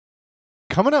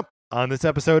Coming up on this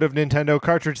episode of Nintendo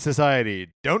Cartridge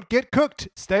Society, don't get cooked,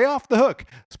 stay off the hook.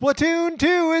 Splatoon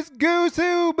 2 is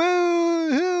Goosoo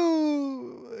Boo-hoo.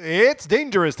 It's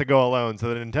dangerous to go alone,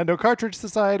 so the Nintendo Cartridge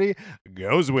Society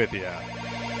goes with you.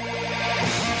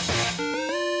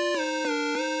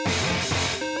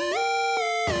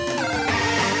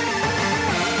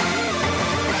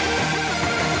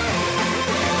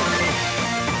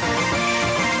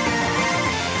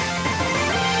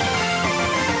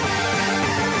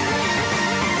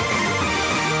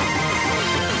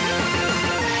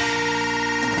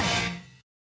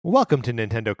 Welcome to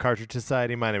Nintendo Cartridge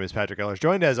Society. My name is Patrick Ellers,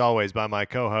 joined as always by my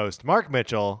co-host, Mark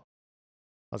Mitchell.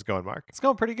 How's it going, Mark? It's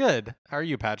going pretty good. How are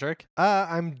you, Patrick?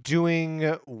 I'm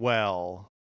doing well.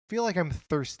 Feel like I'm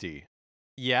thirsty.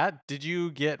 Yeah. Did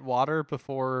you get water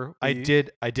before? I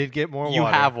did get more water. You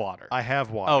have water. I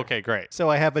have water. Oh, okay, great. So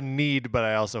I have a need, but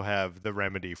I also have the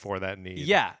remedy for that need.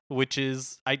 Yeah, which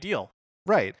is ideal.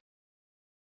 Right.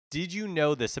 Did you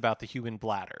know this about the human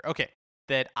bladder? Okay,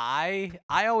 that I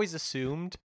always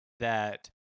assumed that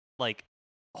like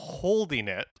holding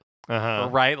it,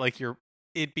 right, like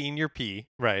it being your pee,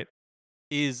 right,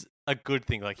 is a good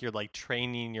thing. Like you're like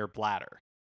training your bladder.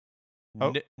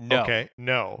 Oh, no. Okay,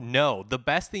 no. No, the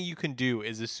best thing you can do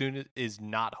is is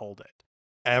not hold it.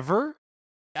 Ever?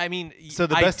 I mean, so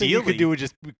the best thing you could do would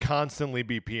just constantly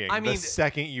be peeing. I mean, the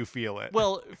second you feel it.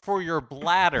 Well, for your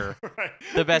bladder, right.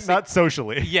 The best not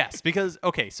socially. Yes, because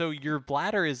okay, so your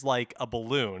bladder is like a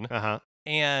balloon,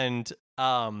 and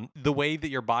the way that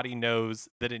your body knows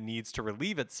that it needs to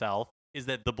relieve itself is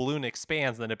that the balloon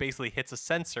expands, and then it basically hits a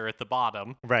sensor at the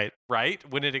bottom. Right. Right.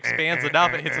 When it expands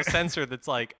enough, it hits a sensor that's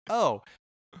like, oh,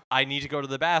 I need to go to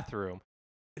the bathroom.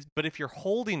 But if you're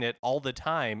holding it all the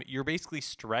time, you're basically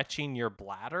stretching your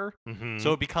bladder. Mm-hmm.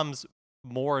 So it becomes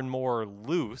more and more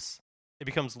loose. It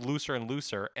becomes looser and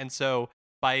looser. And so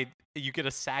you get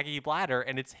a saggy bladder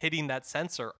and it's hitting that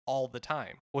sensor all the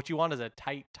time. What you want is a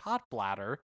tight, taut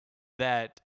bladder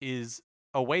that is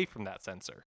away from that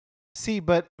sensor. See,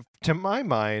 but to my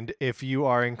mind, if you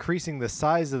are increasing the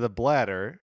size of the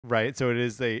bladder, right, so it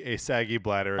is a saggy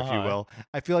bladder, if you will,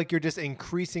 I feel like you're just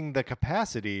increasing the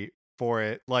capacity for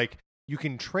it. Like you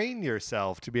can train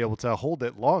yourself to be able to hold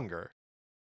it longer.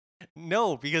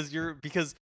 No, because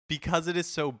it is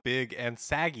so big and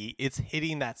saggy, it's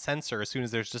hitting that sensor as soon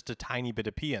as there's just a tiny bit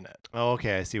of pee in it. Oh,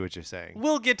 okay, I see what you're saying.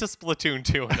 We'll get to Splatoon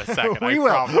 2 in a second. We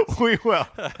will.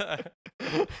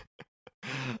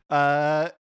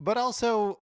 But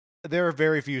also, there are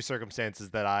very few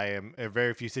situations that I am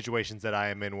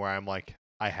in where I'm like,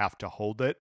 I have to hold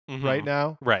it right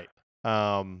now. Right.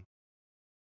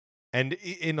 And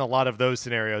in a lot of those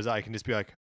scenarios, I can just be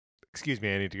like, excuse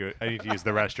me, I need to use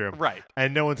the restroom. Right.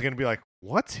 And no one's going to be like,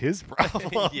 what's his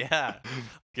problem? Yeah.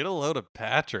 Get a load of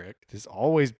Patrick. He's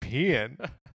always peeing.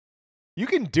 You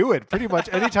can do it pretty much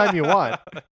anytime you want.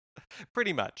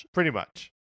 Pretty much.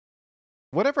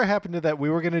 Whatever happened to that? We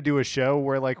were going to do a show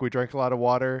where like we drank a lot of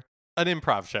water. An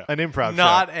improv show.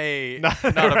 Not a right.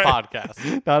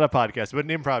 podcast. Not a podcast, but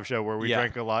an improv show where we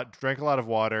drank a lot of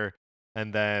water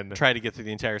and then try to get through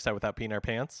the entire set without peeing our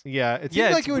pants. Yeah, it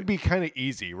seems like it would be kind of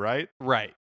easy, right?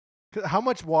 Right. How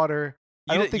much water?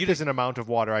 I don't think there's an amount of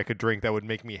water I could drink that would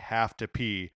make me have to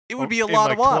pee. It would be a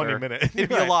lot of water. 20 minutes. It'd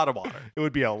be a lot of water. It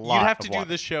would be a lot. You'd have to do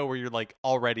this show where you're like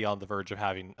already on the verge of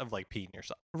peeing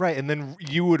yourself. Right, and then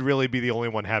you would really be the only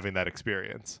one having that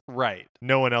experience. Right.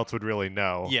 No one else would really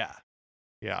know. Yeah.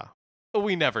 Yeah. But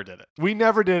we never did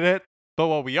it. But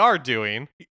what we are doing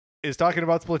is talking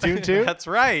about Splatoon 2. That's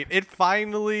right. It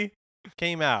finally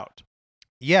came out.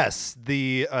 Yes,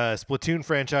 the Splatoon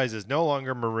franchise is no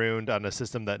longer marooned on a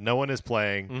system that no one is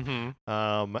playing.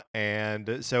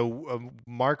 And so,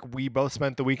 Mark, we both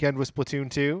spent the weekend with Splatoon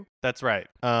 2. That's right.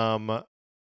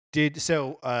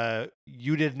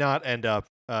 You did not end up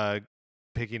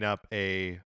picking up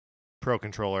a Pro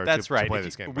Controller to play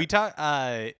this game.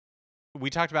 Right? We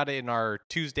talked about it in our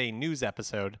Tuesday news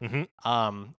episode.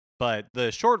 But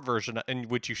the short version, in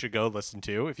which you should go listen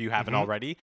to if you haven't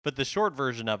already. But the short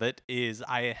version of it is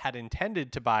I had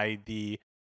intended to buy the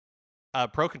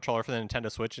Pro Controller for the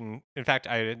Nintendo Switch. And in fact,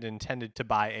 I had intended to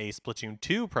buy a Splatoon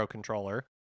 2 Pro Controller,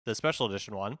 the special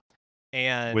edition one.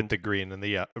 And with the green and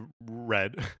the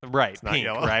red. Right. It's not pink,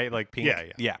 yellow. right? Like pink.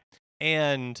 Yeah.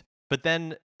 But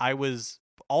then I was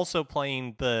also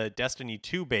playing the Destiny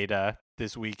 2 beta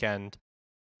this weekend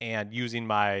and using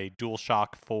my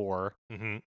DualShock 4.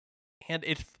 And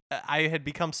I had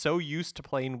become so used to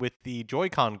playing with the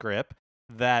Joy-Con grip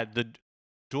that the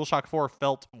DualShock 4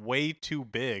 felt way too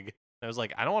big. I was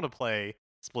like, I don't want to play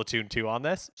Splatoon 2 on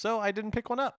this, so I didn't pick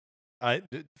one up.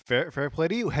 Fair play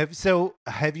to you.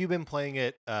 Have you been playing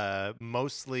it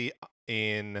mostly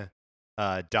in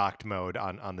docked mode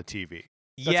on the TV?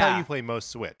 That's how you play most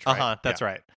Switch, right? That's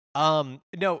right.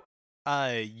 No,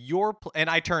 and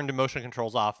I turned motion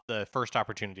controls off the first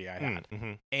opportunity I had.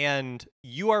 Mm-hmm. And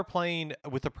you are playing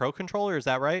with a Pro controller, is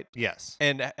that right? Yes.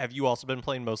 And have you also been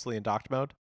playing mostly in docked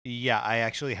mode? Yeah, I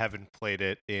actually haven't played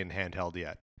it in handheld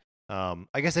yet.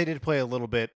 I guess I did play a little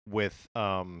bit with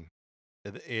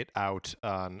it out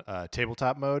on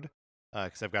tabletop mode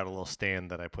because I've got a little stand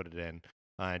that I put it in.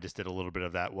 I just did a little bit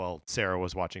of that while Sarah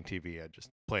was watching TV. I just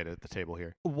played it at the table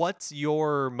here. What's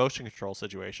your motion control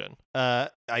situation? I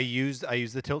use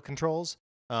the tilt controls,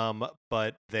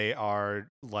 but they are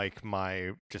like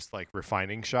my just like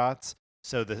refining shots.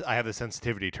 So I have the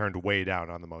sensitivity turned way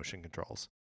down on the motion controls.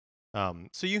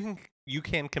 So you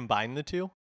can combine the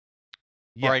two?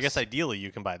 Yes. Or I guess ideally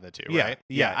you combine the two, yeah, right?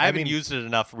 Yeah. I haven't used it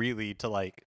enough really to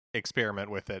like experiment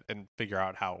with it and figure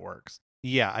out how it works.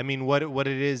 Yeah, I mean what it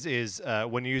is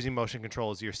when you're using motion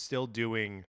controls, you're still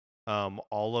doing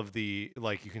all of the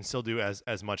like you can still do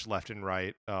as much left and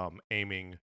right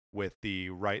aiming with the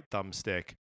right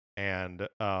thumbstick and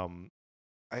up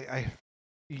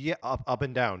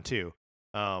and down too.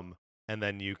 And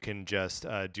then you can just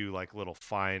do like little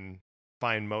fine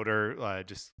motor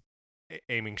just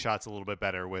aiming shots a little bit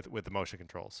better with the motion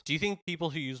controls. Do you think people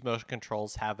who use motion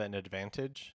controls have an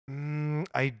advantage?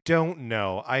 I don't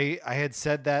know. I had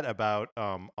said that about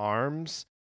ARMS,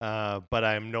 but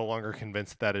I'm no longer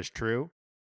convinced that is true.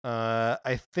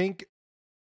 I think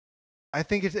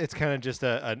it's kind of just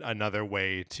another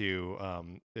way to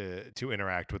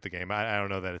interact with the game. I don't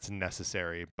know that it's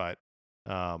necessary, but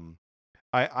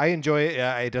I enjoy it.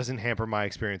 It doesn't hamper my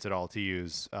experience at all to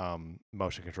use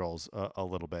motion controls a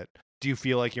little bit. Do you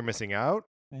feel like you're missing out?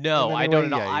 No, I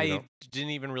don't know. I didn't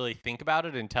even really think about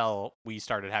it until we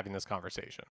started having this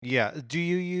conversation. Yeah. Do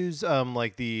you use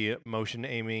like the motion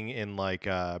aiming in like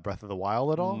Breath of the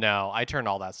Wild at all? No, I turn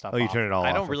all that stuff off. Oh, you turn it all off.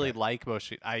 I don't really like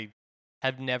motion. I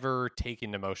have never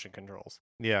taken to motion controls.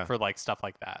 Yeah. For like stuff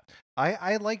like that.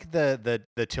 I like the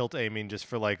tilt aiming just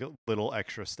for like little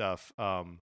extra stuff.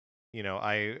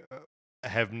 I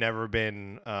have never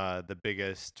been the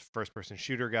biggest first person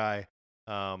shooter guy.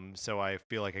 So I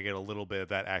feel like I get a little bit of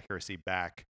that accuracy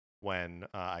back when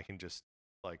I can just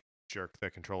like jerk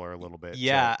the controller a little bit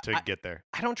to get there.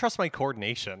 I don't trust my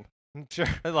coordination. Sure.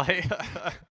 Like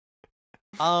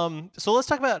so let's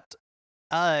talk about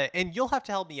and you'll have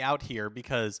to help me out here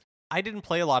because I didn't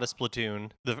play a lot of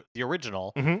Splatoon, the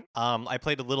original. Mm-hmm. I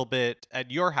played a little bit at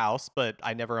your house, but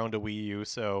I never owned a Wii U,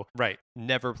 so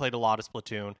never played a lot of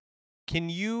Splatoon. Can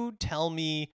you tell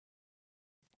me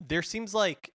there seems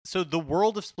like so the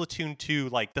world of Splatoon 2,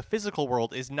 like the physical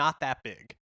world is not that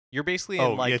big. You're basically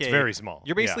in like it's very small.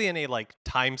 You're basically in a like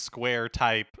Times Square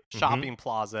type shopping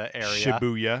plaza area.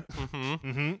 Shibuya. Mm-hmm.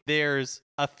 Mm-hmm. There's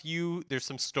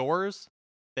some stores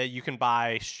that you can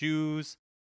buy shoes,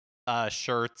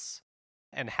 shirts,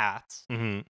 and hats,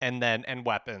 and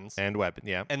weapons.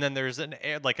 Yeah. And then there's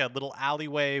like a little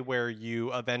alleyway where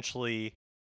you eventually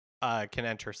can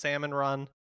enter Salmon Run.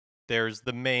 There's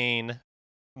the main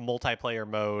multiplayer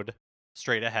mode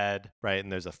straight ahead, right?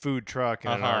 And there's a food truck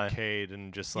and an arcade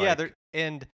and just like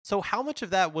and so how much of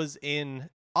that was in?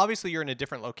 Obviously, you're in a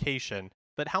different location,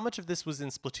 but how much of this was in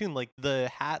Splatoon? Like the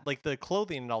hat, like the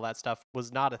clothing and all that stuff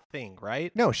was not a thing,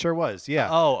 right? No, sure was. Yeah.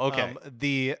 Oh, okay.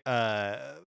 The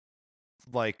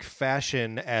like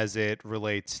fashion as it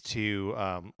relates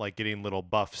to like getting little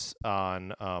buffs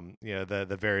on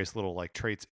the various little like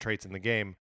traits in the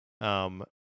game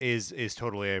is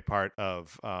totally a part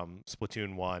of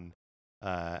Splatoon 1.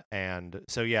 And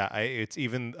so it's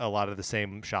even a lot of the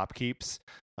same shopkeeps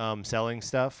selling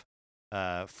stuff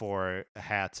for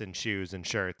hats and shoes and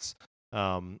shirts.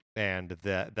 And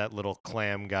that little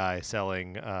clam guy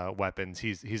selling weapons,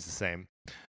 he's the same.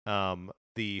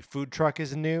 The food truck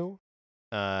is new.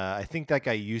 I think that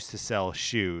guy used to sell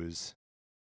shoes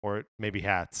or maybe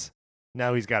hats.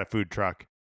 Now he's got a food truck.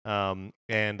 And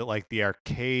like the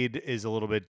arcade is a little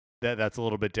bit that's a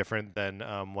little bit different than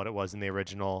what it was in the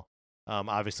original.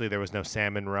 Obviously there was no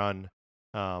Salmon Run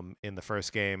in the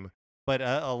first game, but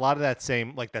a lot of that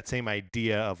same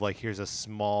idea of like here's a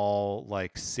small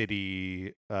like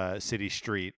city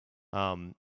street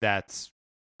that's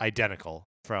identical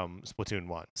from Splatoon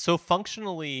 1. So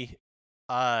functionally,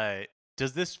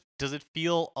 does it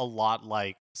feel a lot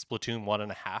like Splatoon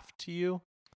 1.5 to you?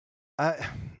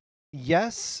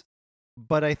 Yes,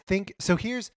 but I think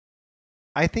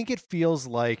it feels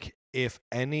like if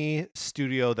any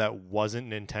studio that wasn't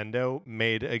Nintendo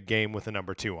made a game with a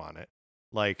number 2 on it.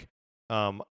 Like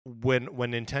when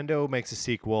Nintendo makes a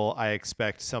sequel, I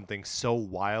expect something so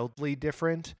wildly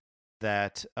different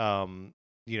that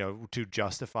to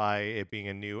justify it being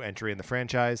a new entry in the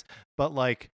franchise. But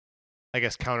like, I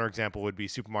guess counterexample would be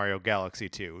Super Mario Galaxy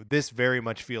 2. This very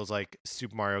much feels like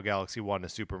Super Mario Galaxy 1 to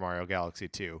Super Mario Galaxy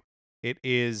 2. It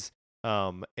is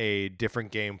a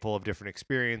different game full of different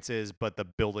experiences, but the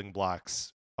building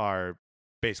blocks are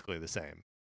basically the same.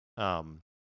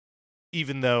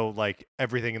 Even though like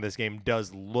everything in this game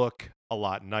does look a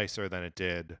lot nicer than it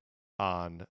did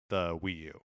on the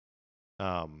Wii U.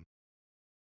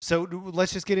 So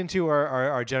let's just get into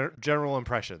our general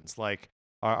impressions. Like,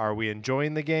 are we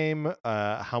enjoying the game?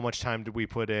 How much time did we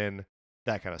put in?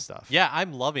 That kind of stuff. Yeah,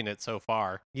 I'm loving it so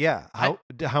far. Yeah.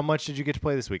 How much did you get to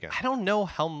play this weekend? I don't know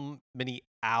how many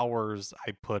hours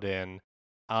I put in.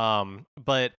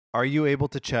 But are you able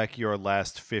to check your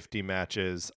last 50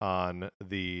 matches on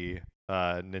the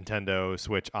Nintendo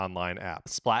Switch Online app?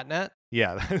 Splatnet?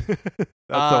 Yeah.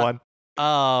 That's the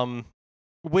one.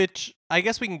 Which I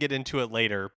guess we can get into it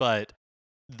later, but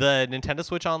the Nintendo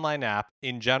Switch Online app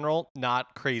in general,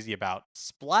 not crazy about.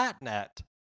 Splatnet,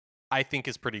 I think,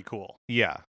 is pretty cool.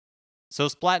 Yeah. So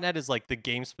Splatnet is like the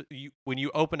games. When you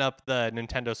open up the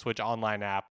Nintendo Switch Online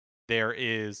app, there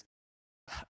is,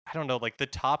 I don't know, like the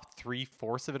top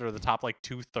 3/4 of it or the top like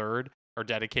 2/3 are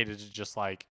dedicated to just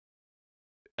like,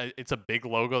 it's a big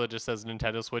logo that just says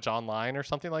Nintendo Switch Online or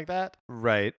something like that.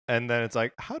 Right. And then it's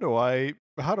like, how do I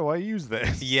use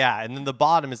this? Yeah. And then the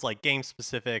bottom is like game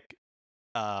specific.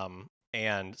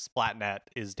 And Splatnet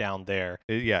is down there.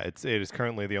 It is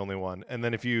currently the only one. And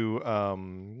then if you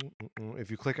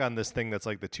click on this thing that's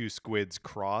like the two squids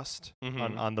crossed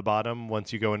on the bottom,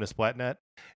 once you go into Splatnet,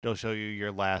 it'll show you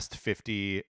your last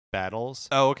 50 battles.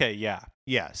 Oh, okay, yeah.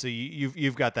 Yeah, so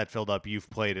you've got that filled up. You've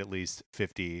played at least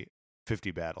 50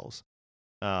 battles.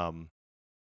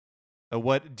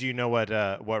 What do you know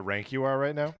what rank you are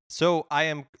right now? So I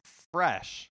am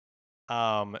fresh.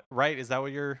 Right? Is that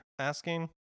what you're asking?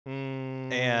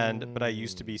 But I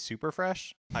used to be super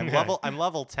fresh. I'm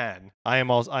level 10. I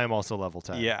am also level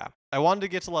 10. Yeah. I wanted to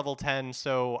get to level 10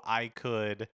 so I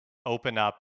could open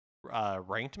up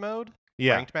ranked mode,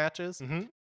 ranked matches.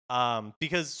 Mm-hmm.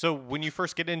 Because so when you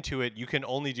first get into it, you can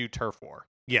only do turf war.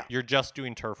 Yeah. You're just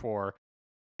doing turf war,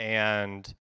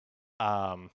 and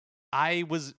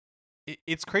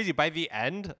it's crazy. By the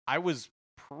end, I was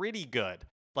pretty good.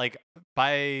 Like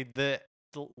by the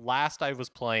last I was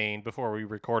playing before we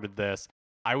recorded this,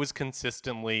 I was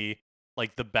consistently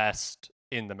like the best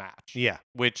in the match. Yeah.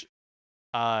 Which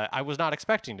I was not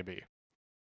expecting to be.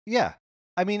 Yeah.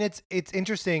 I mean, it's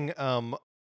interesting.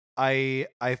 I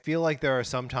feel like there are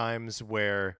some times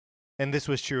where, and this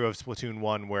was true of Splatoon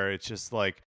 1, where it's just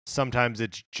like sometimes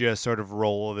it's just sort of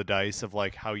roll of the dice of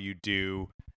like how you do,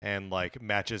 and like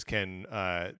matches can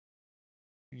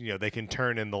they can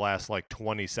turn in the last like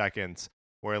 20 seconds,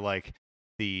 where like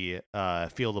the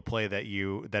field of play that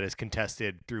is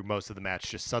contested through most of the match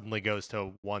just suddenly goes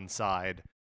to one side,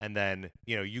 and then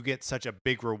you get such a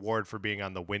big reward for being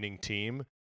on the winning team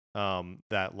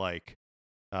that like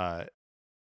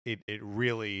it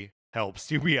really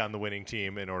helps you be on the winning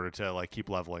team in order to like keep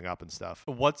leveling up and stuff.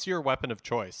 What's your weapon of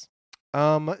choice?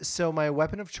 So my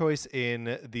weapon of choice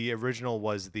in the original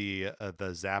was the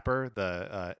Zapper,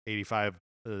 the 85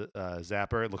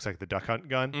 Zapper. It looks like the Duck Hunt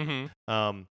gun.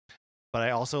 Mm-hmm. But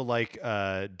I also like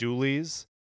dualies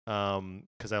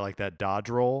because I like that dodge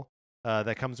roll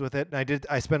that comes with it. And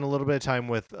I spent a little bit of time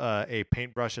with a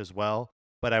paintbrush as well,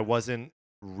 but I wasn't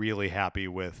really happy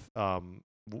with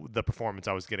the performance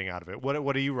I was getting out of it.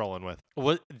 What are you rolling with?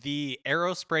 What, the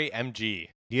Aerospray MG?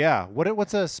 Yeah.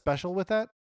 What's a special with that?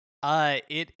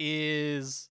 It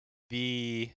is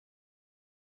the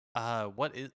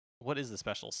what is the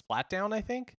special? Splatdown, I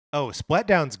think. Oh,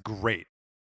 Splatdown's great.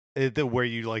 Where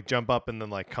you like jump up and then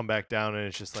like come back down, and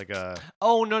it's just like a.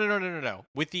 Oh no!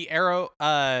 With the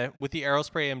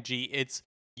Aerospray MG, it's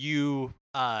you.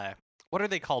 What are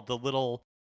they called?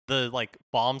 The like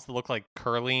bombs that look like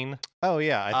curling. Oh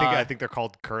yeah, I think they're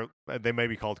called They may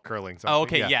be called curling. Something. Oh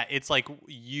okay, yeah. It's like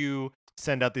you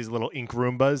send out these little ink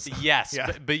Roombas. Yes,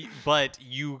 yeah. but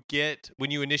you get, when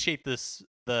you initiate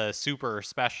the super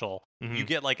special, you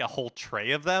get like a whole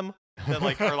tray of them that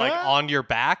like are like on your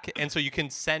back, and so you can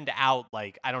send out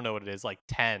like, I don't know what it is, like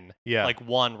 10, like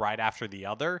one right after the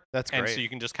other. That's great. And so you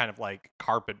can just kind of like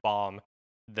carpet bomb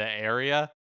the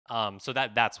area. So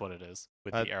that's what it is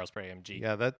with the Aerospray MG.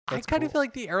 Yeah, that's I kind of feel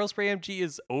like the Aerospray MG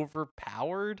is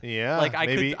overpowered. Yeah, like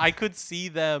I could see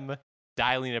them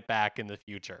dialing it back in the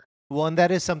future. Well, and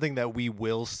that is something that we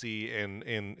will see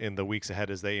in the weeks ahead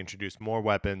as they introduce more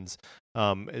weapons.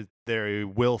 they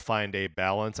will find a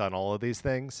balance on all of these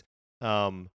things.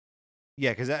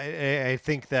 Yeah, because I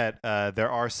think that there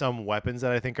are some weapons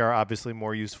that I think are obviously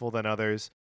more useful than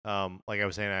others. Like I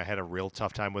was saying, I had a real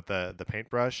tough time with the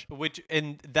paintbrush.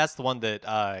 And that's the one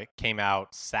that came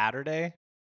out Saturday,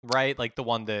 right? Like the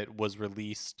one that was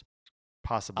released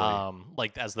possibly,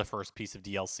 like as the first piece of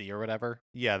DLC or whatever.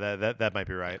 Yeah, that might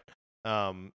be right.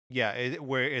 Yeah,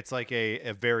 where it's like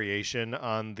a variation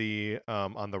on the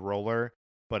roller,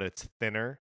 but it's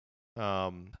thinner.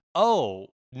 Oh.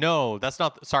 No, that's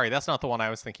not the one I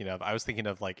was thinking of. I was thinking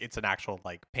of like it's an actual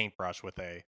like paintbrush with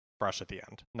a brush at the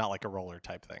end, not like a roller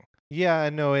type thing. Yeah,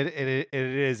 no, it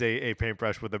is a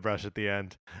paintbrush with a brush at the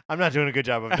end. I'm not doing a good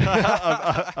job of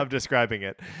of describing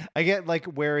it. I get like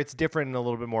where it's different and a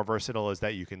little bit more versatile is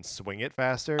that you can swing it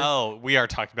faster. Oh, we are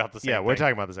talking about the same thing. Yeah, we're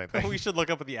talking about the same thing. We should look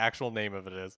up what the actual name of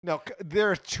it is. No,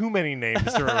 there are too many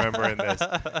names to remember in this.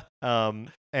 And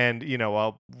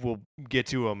we'll get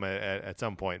to them at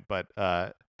some point, but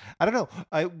I don't know.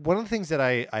 One of the things that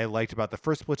I liked about the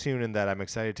first Splatoon and that I'm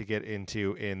excited to get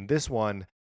into in this one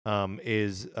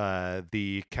is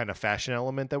the kind of fashion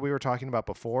element that we were talking about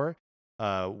before,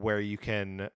 where you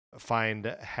can find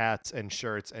hats and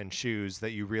shirts and shoes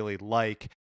that you really like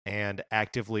and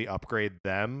actively upgrade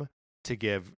them to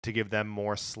give them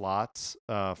more slots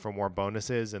for more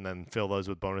bonuses, and then fill those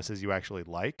with bonuses you actually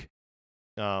like,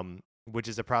 which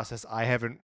is a process I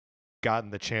haven't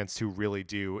gotten the chance to really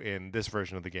do in this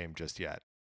version of the game just yet.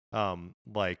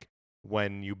 Like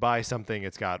when you buy something,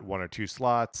 it's got 1 or 2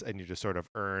 slots and you just sort of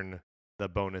earn the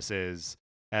bonuses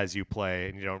as you play,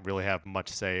 and you don't really have much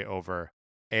say over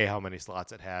A, how many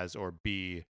slots it has, or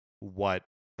B, what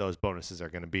those bonuses are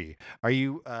going to be. Are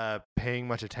you paying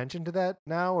much attention to that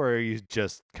now, or are you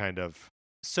just kind of...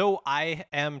 So I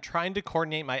am trying to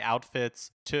coordinate my outfits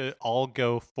to all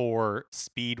go for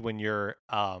speed when you're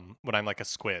when I'm like a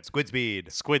squid. Squid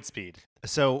speed. Squid speed.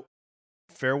 So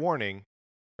fair warning,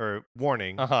 or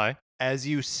warning, as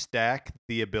you stack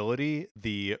the ability,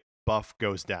 the buff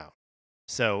goes down.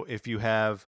 So if you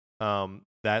have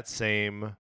that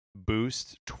same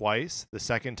boost twice, the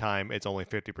second time it's only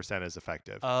 50% as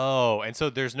effective. Oh, and so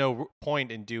there's no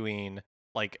point in doing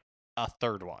like a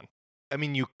third one. I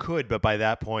mean, you could, but by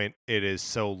that point, it is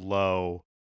so low.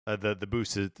 The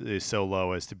boost is so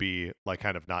low as to be like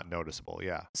kind of not noticeable.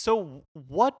 Yeah. So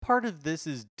what part of this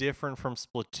is different from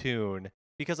Splatoon?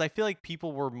 Because I feel like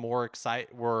people were more excited.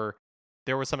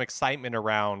 There was some excitement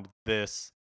around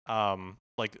this,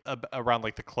 like around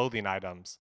like the clothing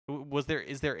items.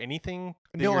 Is there anything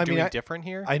that you're doing different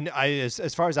here?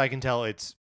 As far as I can tell,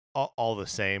 it's all the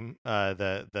same,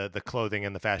 the clothing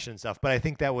and the fashion stuff, but I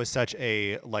think that was such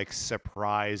a like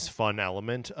surprise fun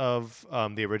element of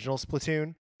the original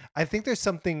Splatoon. I think there's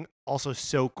something also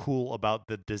so cool about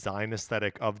the design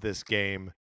aesthetic of this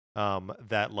game,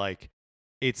 that like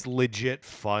it's legit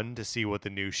fun to see what the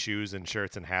new shoes and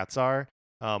shirts and hats are.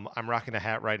 I'm rocking a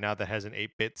hat right now that has an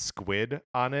 8-bit squid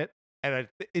on it, and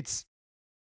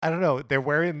I don't know. They're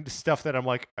wearing stuff that I'm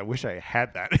like, I wish I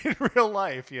had that in real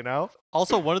life, you know?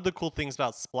 Also, one of the cool things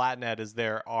about Splatnet is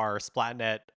there are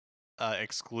Splatnet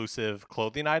exclusive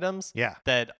clothing items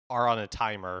that are on a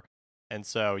timer. And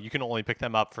so you can only pick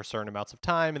them up for certain amounts of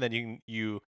time, and then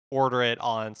you order it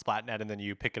on Splatnet, and then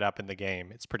you pick it up in the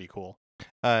game. It's pretty cool.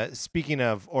 Speaking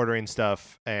of ordering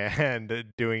stuff and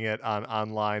doing it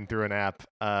online through an app,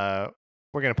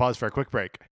 we're going to pause for a quick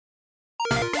break.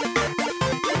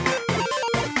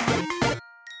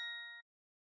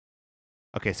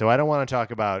 Okay, so I don't want to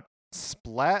talk about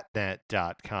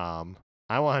Splatnet.com.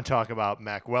 I want to talk about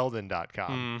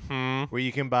MacWeldon.com, where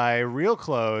you can buy real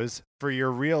clothes for your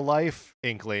real life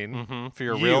Inkling. For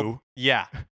your real... Yeah.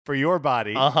 For your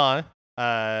body.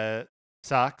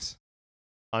 Socks,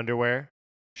 underwear,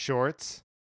 shorts.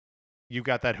 You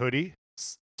got that hoodie?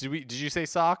 Did you say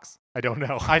socks? I don't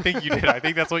know. I think you did. I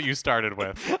think that's what you started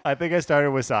with. I think I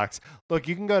started with socks. Look,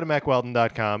 you can go to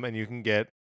MacWeldon.com and you can get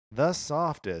the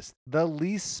softest, the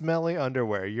least smelly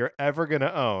underwear you're ever going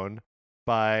to own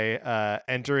by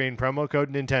entering promo code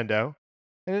Nintendo,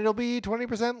 and it'll be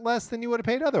 20% less than you would have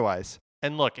paid otherwise.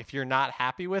 And look, if you're not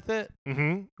happy with it,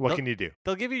 what can you do?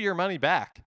 They'll give you your money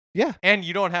back. Yeah. And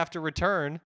you don't have to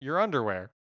return your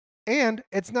underwear. And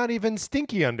it's not even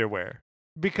stinky underwear,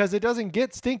 because it doesn't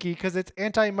get stinky because it's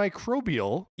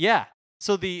antimicrobial. Yeah.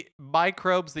 So the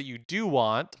microbes that you do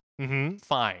want,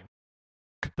 fine.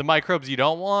 The microbes you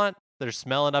don't want, that are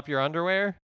smelling up your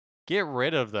underwear, get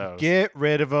rid of those. Get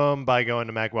rid of them by going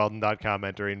to MacWeldon.com,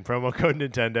 entering promo code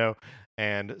Nintendo,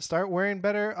 and start wearing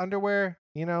better underwear,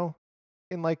 in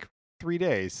like 3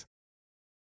 days.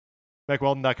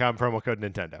 MacWeldon.com, promo code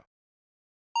Nintendo.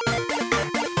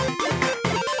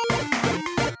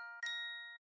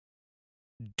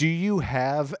 Do you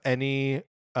have any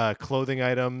clothing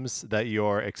items that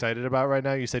you're excited about right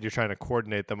now? You said you're trying to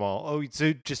coordinate them all. Oh,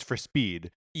 so just for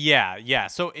speed. Yeah.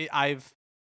 So I've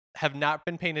have not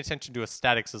been paying attention to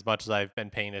aesthetics as much as I've been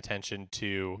paying attention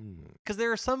to, because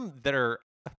there are some that are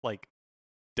like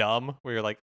dumb, where you're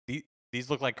like, these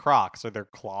look like Crocs or they're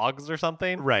clogs or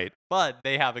something, Right. but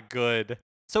they have a good.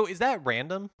 So is that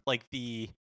random? Like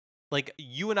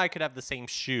you and I could have the same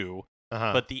shoe,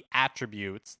 but the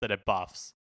attributes that it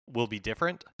buffs will be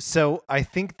different. So I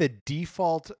think the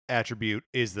default attribute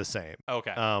is the same.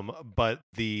 Okay. But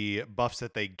the buffs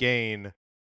that they gain,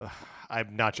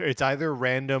 I'm not sure. It's either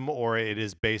random or it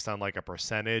is based on like a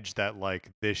percentage that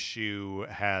like this shoe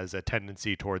has a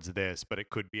tendency towards this, but it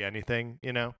could be anything,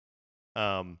 you know?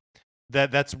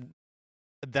 That's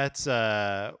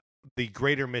the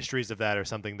greater mysteries of that are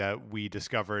something that we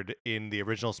discovered in the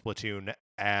original Splatoon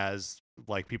as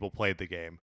like people played the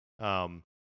game.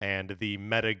 And the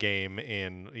meta game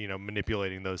in, you know,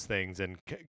 manipulating those things and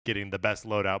getting the best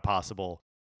loadout possible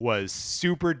was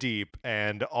super deep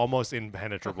and almost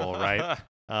impenetrable, right?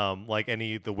 Like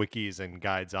the wikis and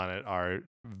guides on it are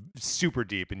super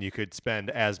deep, and you could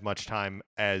spend as much time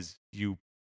as you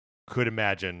could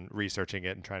imagine researching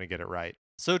it and trying to get it right.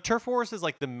 So Turf Wars is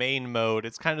like the main mode.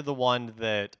 It's kind of the one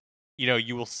that, you know,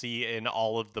 you will see in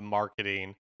all of the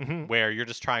marketing, where you're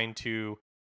just trying to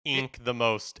ink the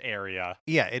most area.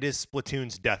 Yeah, it is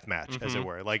Splatoon's deathmatch, as it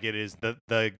were. Like, it is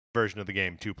the version of the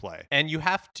game to play. And you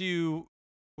have to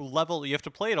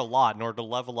play it a lot in order to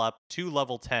level up to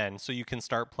level 10 so you can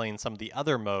start playing some of the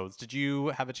other modes. Did you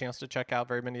have a chance to check out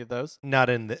very many of those? Not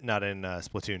in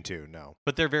Splatoon 2, no.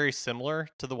 But they're very similar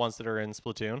to the ones that are in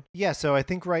Splatoon? Yeah, so I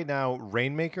think right now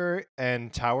Rainmaker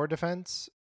and Tower Defense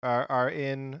are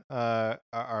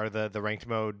the ranked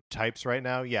mode types right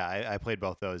now. Yeah, I played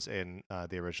both those in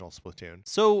the original Splatoon.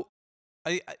 So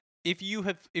if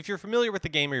you're familiar with the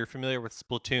game or you're familiar with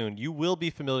Splatoon, you will be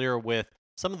familiar with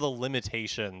some of the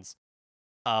limitations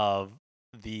of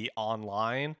the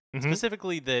online,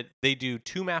 specifically that they do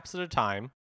 2 maps at a time.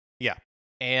 Yeah.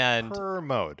 And per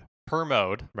mode.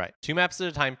 Right. 2 maps at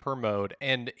a time per mode,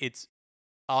 and it's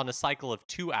on a cycle of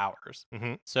 2 hours.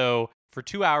 So for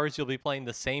 2 hours, you'll be playing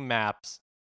the same maps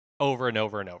over and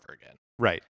over and over again.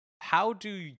 Right. How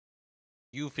do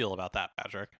you feel about that,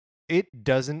 Patrick? It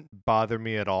doesn't bother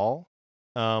me at all.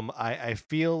 I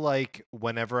feel like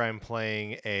whenever I'm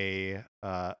playing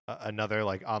another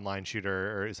like online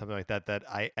shooter or something like that, that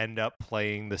I end up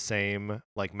playing the same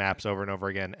like maps over and over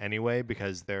again anyway,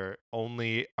 because there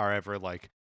only are ever like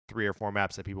 3 or 4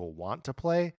 maps that people want to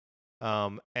play.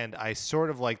 And I sort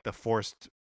of like the forced,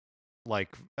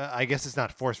 like, I guess it's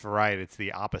not forced variety, it's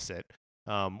the opposite.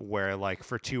 Where like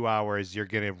for 2 hours you're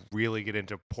gonna really get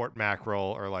into Port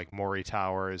Mackerel or like Mori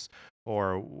Towers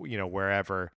or, you know,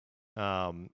 wherever.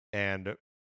 And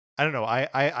I don't know,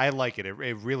 I like it. It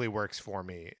really works for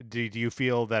me. Do you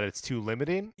feel that it's too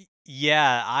limiting?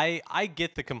 Yeah, I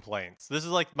get the complaints. This is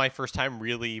like my first time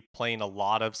really playing a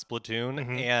lot of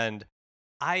Splatoon, and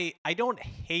I don't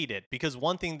hate it, because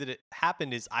one thing that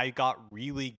happened is I got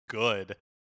really good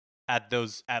at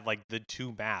like the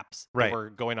 2 maps that were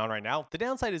going on right now. The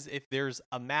downside is if there's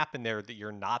a map in there that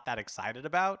you're not that excited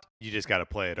about, you just got to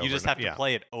play it. You just have to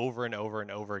play it over and over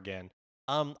and over again.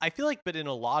 I feel like, but in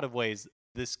a lot of ways,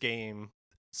 this game,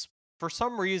 for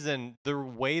some reason, the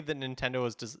way that Nintendo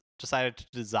has decided to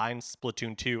design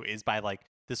Splatoon 2 is by like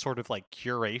this sort of like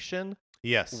curation.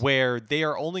 Yes. Where they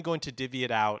are only going to divvy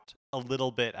it out a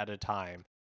little bit at a time.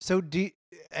 So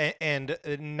and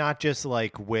not just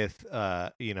like with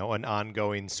you know, an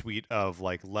ongoing suite of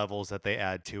like levels that they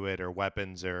add to it or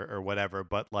weapons or whatever,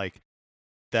 but like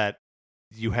that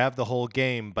you have the whole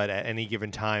game, but at any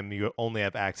given time you only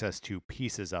have access to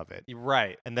pieces of it.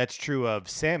 Right. And that's true of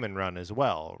Salmon Run as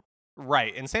well.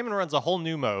 Right. And Salmon Run's a whole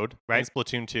new mode in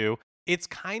Splatoon 2. It's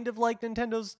kind of like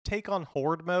Nintendo's take on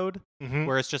Horde mode,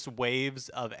 where it's just waves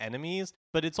of enemies,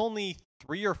 but it's only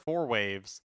 3 or 4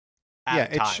 waves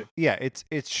at a time.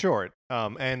 It's short.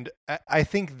 And I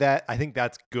think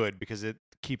that's good, because it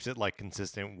keeps it like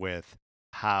consistent with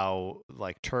how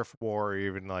like Turf War or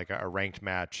even like a ranked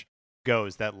match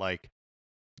goes, that like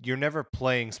you're never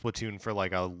playing Splatoon for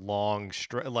like a long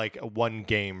like one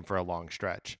game for a long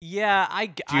stretch. Yeah,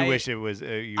 I wish it was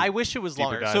I wish it was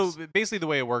longer. So basically the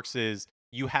way it works is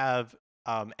you have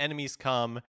enemies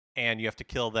come and you have to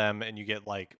kill them, and you get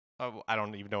like, I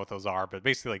don't even know what those are, but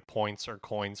basically like points or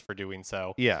coins for doing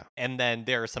so. Yeah. And then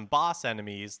there are some boss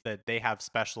enemies that they have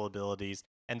special abilities,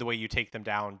 and the way you take them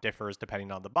down differs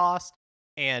depending on the boss.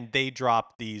 And they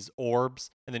drop these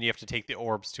orbs, and then you have to take the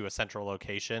orbs to a central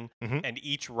location. And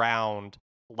each round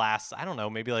lasts, I don't know,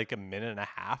 maybe like a minute and a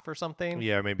half or something.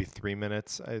 Yeah, maybe 3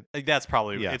 minutes. Like that's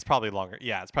probably it's probably longer.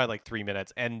 Yeah, it's probably like 3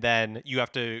 minutes, and then you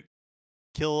have to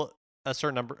kill a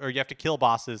certain number, or you have to kill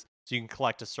bosses so you can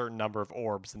collect a certain number of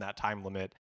orbs in that time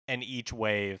limit. And each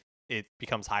wave, it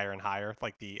becomes higher and higher,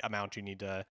 like the amount you need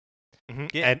to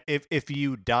get. And if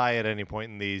you die at any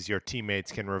point in these, your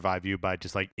teammates can revive you by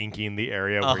just like inking the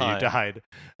area where you died.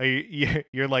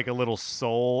 You're like a little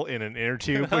soul in an inner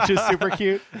tube, which is super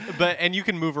cute. And you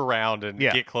can move around and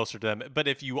get closer to them. But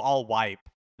if you all wipe,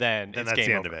 then it's that's game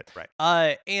the end over. of it, right?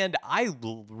 And I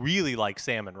really like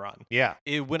Salmon Run. Yeah.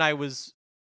 When I was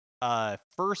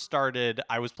first started,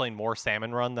 I was playing more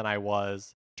Salmon Run than I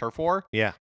was Turf War.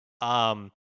 Yeah.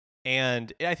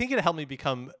 And I think it helped me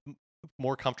become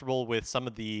more comfortable with some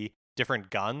of the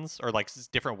different guns or like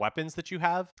different weapons that you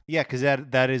have. Yeah, because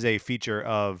that is a feature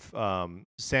of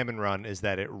Salmon Run, is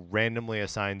that it randomly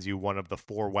assigns you one of the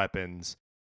 4 weapons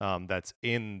that's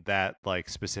in that like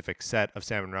specific set of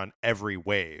Salmon Run every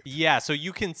wave. Yeah, so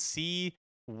you can see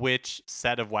which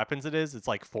set of weapons it is. It's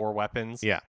like 4 weapons.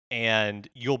 Yeah. And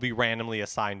you'll be randomly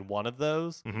assigned one of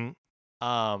those.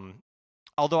 Mm-hmm.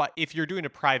 Although if you're doing a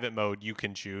private mode, you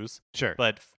can choose. Sure.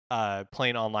 But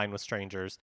playing online with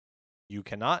strangers, you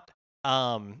cannot.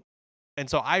 And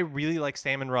so I really like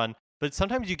Salmon Run, but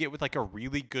sometimes you get with like a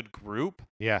really good group.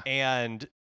 Yeah. And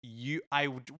I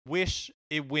would wish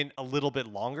it went a little bit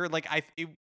longer. Like I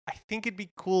think it'd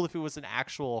be cool if it was an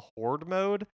actual horde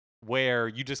mode where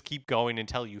you just keep going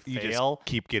until you fail. You just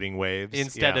keep getting waves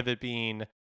instead of it being.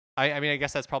 I mean, I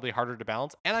guess that's probably harder to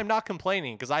balance. And I'm not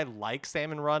complaining because I like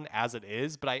Salmon Run as it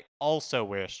is, but I also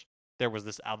wish there was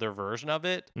this other version of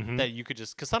it that you could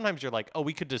just, because sometimes you're like, oh,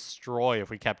 we could destroy if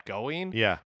we kept going.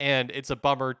 Yeah. And it's a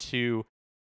bummer to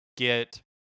get,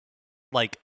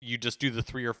 like, you just do the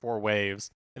 3 or 4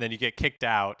 waves and then you get kicked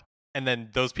out. And then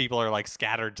those people are like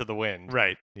scattered to the wind.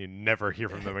 Right. You never hear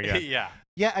from them again. Yeah.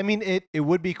 Yeah, I mean, it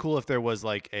would be cool if there was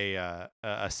like a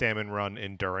Salmon Run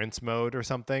endurance mode or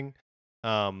something.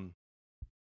 I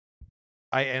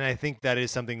think that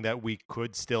is something that we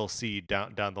could still see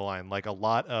down the line. Like a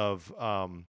lot of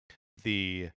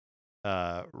the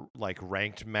like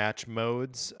ranked match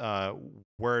modes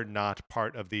were not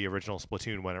part of the original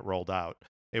Splatoon when it rolled out.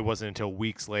 It wasn't until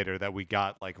weeks later that we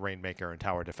got like Rainmaker and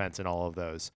Tower Defense and all of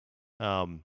those.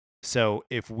 So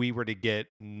if we were to get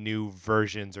new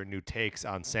versions or new takes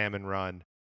on Salmon Run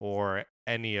or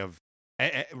any of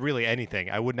really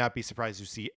anything, I would not be surprised to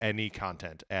see any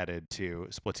content added to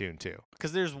Splatoon 2.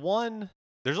 Because there's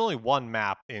only one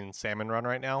map in Salmon Run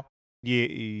right now.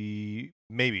 Yeah,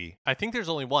 maybe. I think there's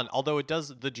only one, although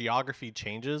the geography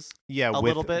changes a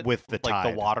little bit with the like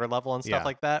tide. the water level and stuff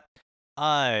like that.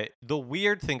 The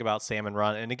weird thing about Salmon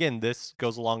Run, and again, this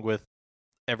goes along with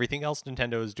everything else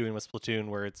Nintendo is doing with Splatoon,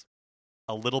 where it's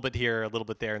a little bit here, a little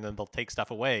bit there, and then they'll take stuff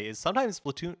away, is sometimes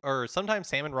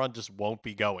Salmon Run just won't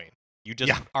be going. You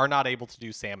just are not able to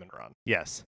do Salmon Run.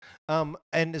 Yes.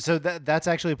 And so that's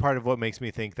actually part of what makes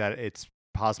me think that it's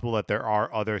possible that there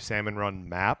are other Salmon Run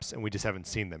maps and we just haven't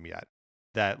seen them yet.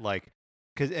 That like,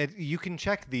 because you can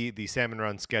check the Salmon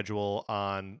Run schedule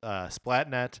on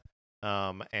Splatnet,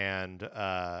 and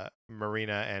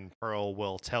Marina and Pearl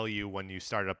will tell you when you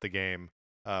start up the game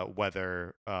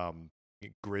whether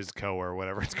Grizzco or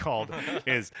whatever it's called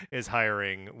is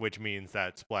hiring, which means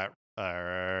that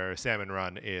Salmon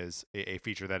Run is a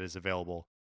feature that is available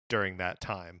during that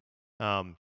time.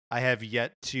 I have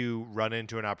yet to run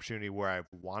into an opportunity where I've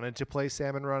wanted to play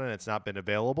Salmon Run and it's not been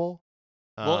available.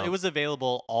 Well, it was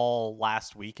available all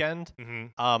last weekend.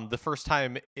 Mm-hmm. The first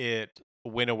time it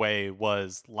went away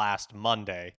was last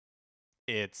Monday.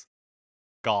 It's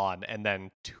gone, and then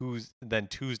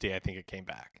Tuesday I think it came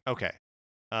back. Okay.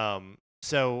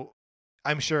 So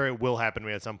I'm sure it will happen to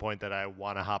me at some point that I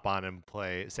want to hop on and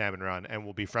play Salmon Run, and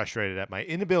will be frustrated at my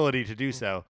inability to do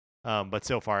so. But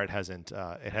so far it hasn't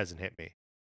hit me.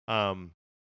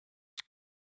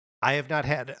 I have not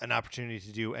had an opportunity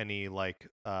to do any like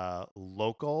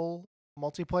local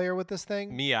multiplayer with this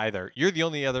thing. Me either. You're the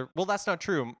only other. Well, that's not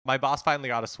true. My boss finally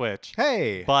got a Switch.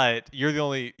 Hey, but you're the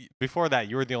only. Before that,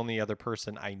 you were the only other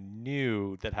person I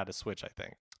knew that had a Switch, I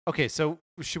think. Okay, so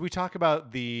should we talk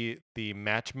about the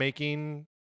matchmaking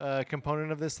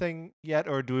component of this thing yet,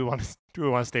 or do we want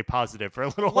to stay positive for a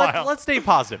little while? Let's stay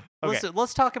positive. Okay.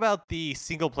 Let's talk about the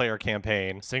single player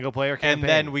campaign. And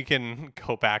then we can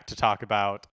go back to talk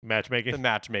about matchmaking. The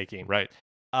matchmaking, right?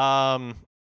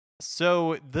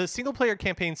 So the single player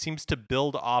campaign seems to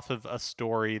build off of a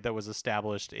story that was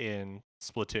established in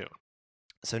Splatoon.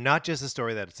 So not just a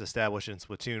story that it's established in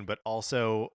Splatoon, but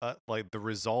also like the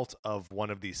result of one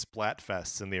of these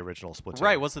Splatfests in the original Splatoon.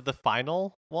 Right? Was it the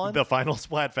final one? The final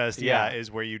Splatfest, yeah,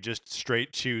 is where you just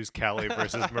straight choose Callie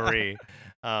versus Marie.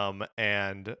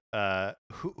 And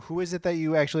who is it that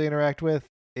you actually interact with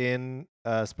in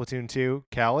Splatoon 2?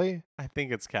 Callie? I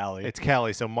think it's Callie. It's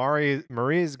Callie. So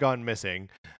Marie's gone missing,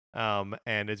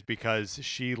 and it's because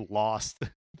she lost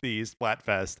the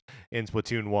Splatfest in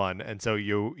Splatoon 1, and so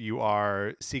you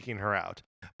are seeking her out.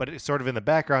 But it's sort of in the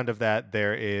background of that,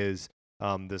 there is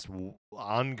this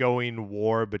ongoing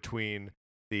war between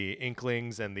the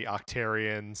Inklings and the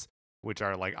Octarians, which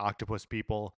are like octopus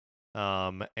people,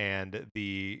 and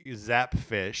the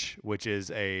Zapfish, which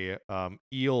is a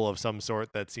eel of some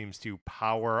sort that seems to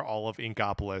power all of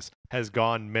Inkopolis, has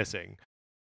gone missing.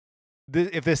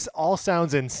 If this all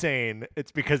sounds insane,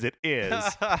 it's because it is.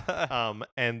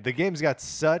 And the game's got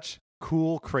such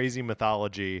cool, crazy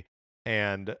mythology,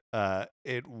 and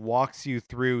it walks you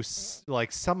through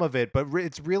like some of it, but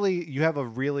it's really, you have a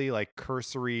really like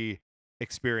cursory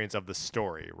experience of the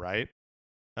story, right?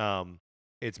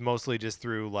 It's mostly just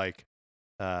through like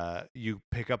you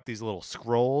pick up these little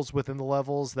scrolls within the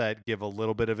levels that give a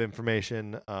little bit of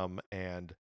information,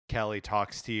 and Callie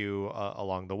talks to you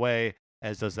along the way,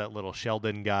 as does that little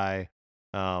Sheldon guy.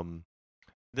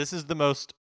 This is the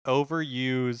most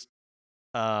overused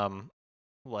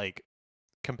like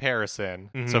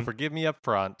comparison. Mm-hmm. So forgive me up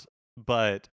front,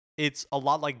 but it's a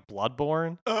lot like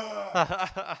Bloodborne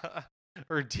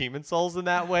or Demon Souls in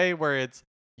that way, where it's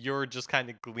you're just kind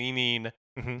of gleaning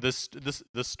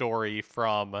the story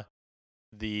from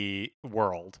the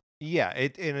world. Yeah,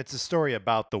 and it's a story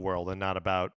about the world and not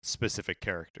about specific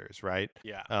characters, right?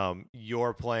 Yeah.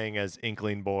 You're playing as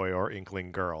Inkling Boy or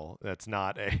Inkling Girl. That's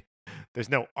not there's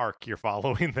no arc you're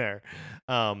following there.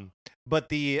 But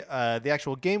the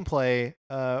actual gameplay,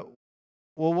 well,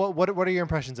 what are your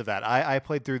impressions of that? I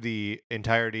played through the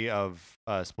entirety of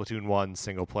Splatoon 1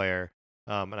 single player,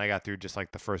 and I got through just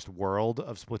like the first world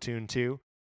of Splatoon 2.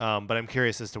 But I'm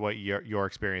curious as to what your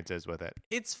experience is with it.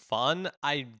 It's fun.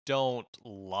 I don't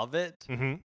love it.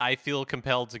 Mm-hmm. I feel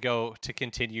compelled to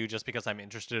continue just because I'm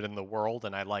interested in the world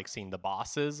and I like seeing the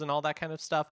bosses and all that kind of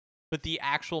stuff. But the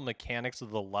actual mechanics of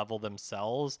the level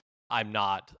themselves, I'm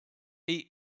not. It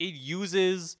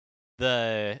uses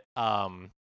the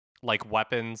like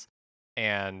weapons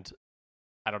and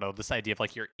I don't know, this idea of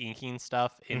like you're inking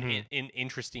stuff in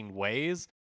interesting ways,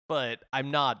 but I'm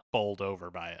not bowled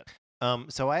over by it.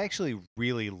 So I actually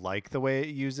really like the way it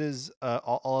uses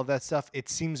all of that stuff. It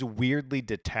seems weirdly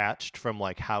detached from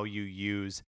like how you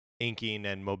use inking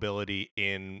and mobility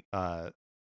in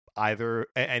either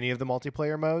any of the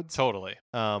multiplayer modes. Totally.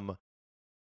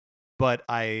 But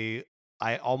I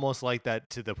almost like that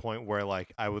to the point where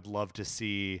like I would love to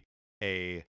see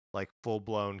a like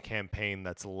full-blown campaign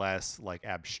that's less like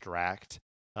abstract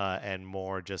and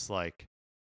more just like,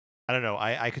 I don't know.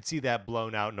 I could see that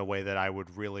blown out in a way that I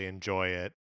would really enjoy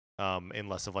it, in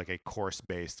less of like a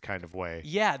course-based kind of way.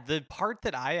 Yeah, the part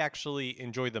that I actually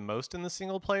enjoy the most in the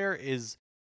single player is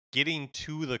getting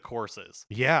to the courses.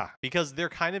 Yeah. Because they're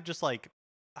kind of just like,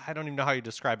 I don't even know how you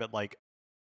describe it, like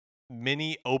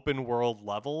mini open world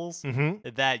levels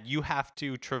that you have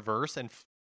to traverse and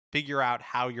figure out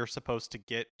how you're supposed to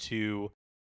get to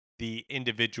the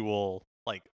individual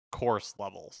like course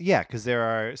levels. Yeah, because there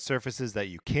are surfaces that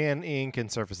you can ink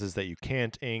and surfaces that you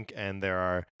can't ink, and there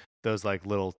are those like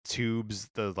little tubes,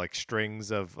 those like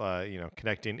strings of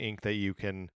connecting ink that you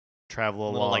can travel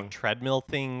little, along, like treadmill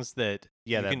things that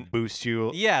that can boost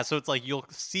you. Yeah, so it's like you'll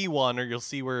see one or you'll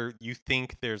see where you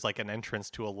think there's like an entrance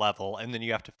to a level, and then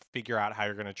you have to figure out how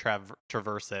you're going to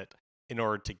traverse it in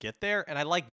order to get there. And I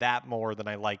like that more than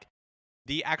I like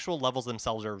the actual levels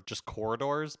themselves are just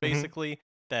corridors basically.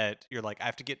 That you're like, I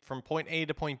have to get from point A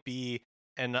to point B,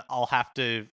 and I'll have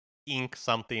to ink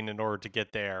something in order to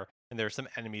get there, and there's some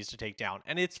enemies to take down,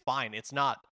 and it's fine. It's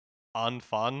not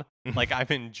unfun. Like I'm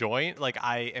enjoying, like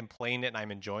I am playing it and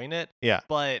I'm enjoying it. Yeah,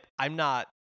 but I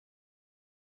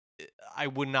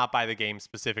would not buy the game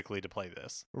specifically to play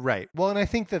this. Right. Well, and I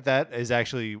think that is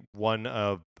actually one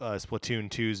of Splatoon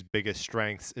 2's biggest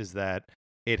strengths, is that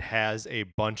it has a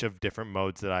bunch of different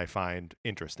modes that I find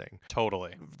interesting.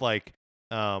 Totally. Like,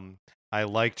 I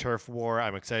like Turf War.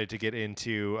 I'm excited to get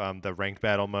into the ranked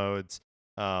battle modes.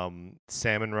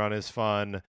 Salmon Run is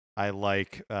fun. I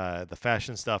like the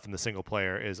fashion stuff, and the single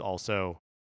player is also,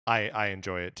 I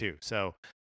enjoy it too. So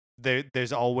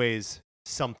there's always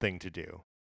something to do.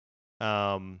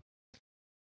 How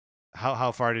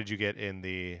far did you get in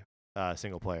the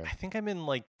single player? I think I'm in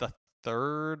like the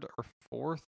 3rd or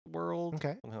 4th world.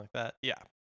 Okay, something like that. Yeah.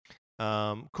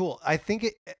 Cool. I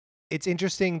think it's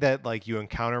interesting that like you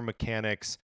encounter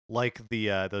mechanics like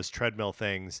the those treadmill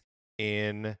things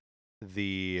in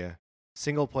the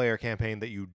single player campaign that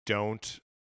you don't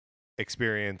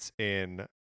experience in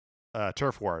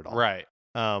Turf War at all. Right.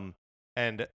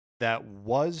 And that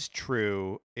was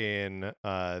true in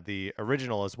the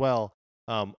original as well,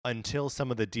 until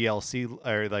some of the DLC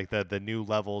or like the new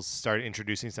levels started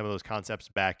introducing some of those concepts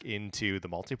back into the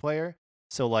multiplayer.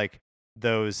 So like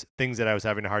those things that I was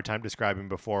having a hard time describing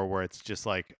before, where it's just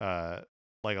like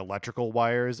electrical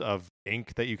wires of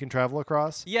ink that you can travel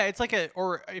across. Yeah, it's like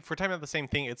or if we're talking about the same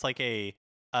thing, it's like a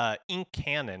ink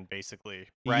cannon, basically,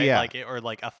 right? Yeah. Or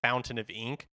like a fountain of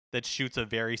ink that shoots a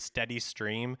very steady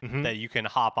stream Mhm. that you can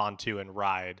hop onto and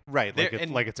ride. Right, There-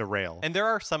 like it's a rail. And there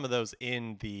are some of those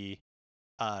in the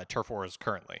Turf Wars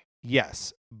currently.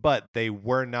 Yes, but they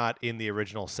were not in the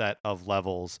original set of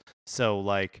levels. So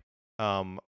like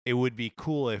it would be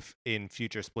cool if in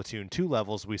future Splatoon 2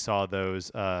 levels we saw those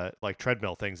like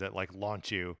treadmill things that like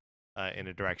launch you in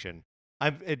a direction.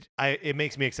 It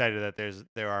makes me excited that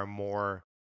there are more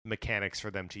mechanics for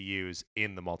them to use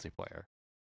in the multiplayer.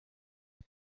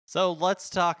 So let's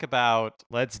talk about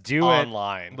Let's do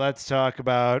online. Let's talk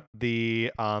about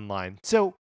the online.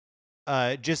 So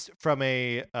just from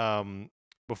a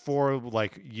before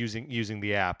like using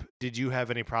the app, did you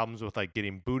have any problems with like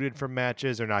getting booted from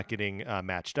matches or not getting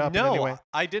matched up in any way? No,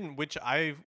 I didn't, which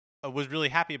I was really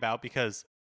happy about, because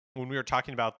when we were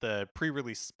talking about the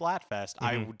pre-release Splatfest,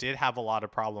 I did have a lot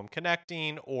of problem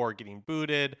connecting or getting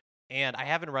booted, and I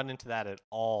haven't run into that at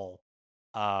all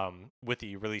with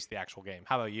the release of the actual game.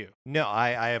 How about you? No,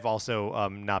 I have also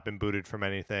not been booted from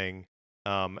anything.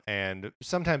 And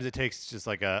sometimes it takes just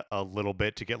like a little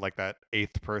bit to get like that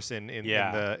eighth person in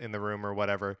the room or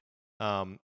whatever.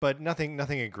 But nothing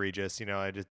egregious. You know,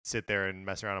 I just sit there and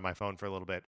mess around on my phone for a little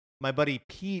bit. My buddy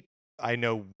Pete, I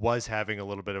know, was having a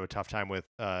little bit of a tough time with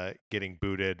getting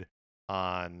booted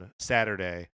on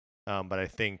Saturday. But I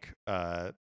think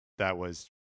that was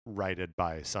righted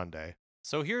by Sunday.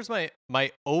 So here's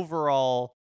my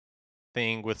overall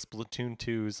thing with Splatoon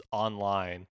 2's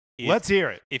online. Let's hear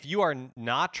it. If you are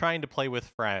not trying to play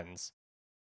with friends,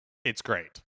 it's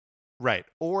great. Right.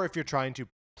 Or if you're trying to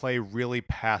play really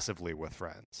passively with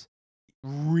friends.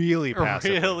 Really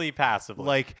passively. Really passively.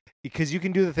 Like, because you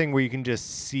can do the thing where you can just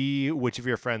see which of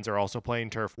your friends are also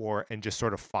playing Turf War and just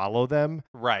sort of follow them.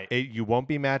 Right. You won't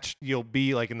be matched. You'll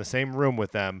be like in the same room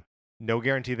with them. No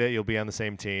guarantee that you'll be on the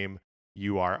same team.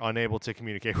 You are unable to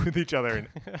communicate with each other in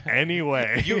any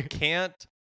way. You can't.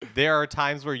 There are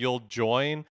times where you'll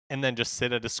join and then just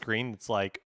sit at a screen. It's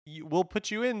like, we'll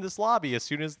put you in this lobby as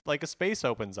soon as like a space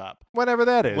opens up. Whenever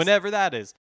that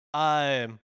is.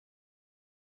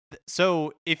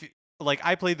 So if like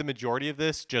I played the majority of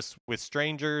this just with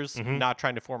strangers, not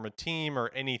trying to form a team or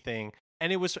anything,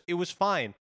 and it was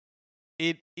fine.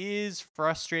 It is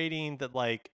frustrating that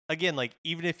like, again, like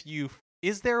even if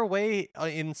is there a way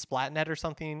in Splatnet or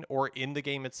something or in the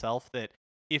game itself that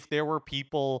if there were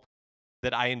people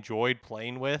that I enjoyed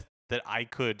playing with, that I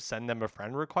could send them a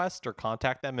friend request or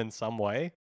contact them in some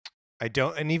way? I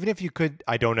don't. And even if you could,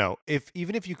 I don't know.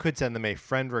 Even if you could send them a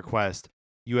friend request,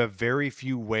 you have very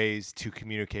few ways to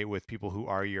communicate with people who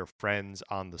are your friends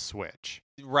on the Switch.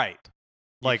 Right.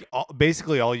 Like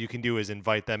basically all you can do is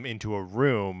invite them into a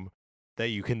room that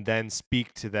you can then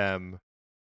speak to them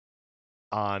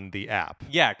on the app.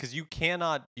 Yeah, because you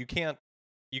can't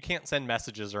send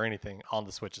messages or anything on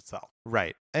the Switch itself.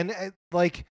 Right. And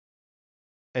like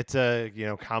it's a,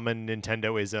 common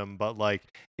Nintendo-ism, but like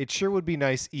it sure would be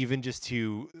nice even just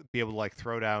to be able to like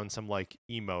throw down some like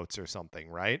emotes or something,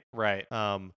 right? Right.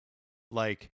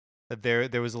 Like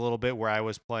there was a little bit where I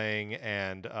was playing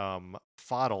and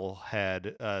Fodl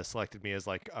had selected me as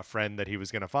like a friend that he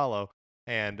was going to follow,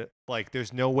 and like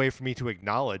there's no way for me to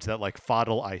acknowledge that like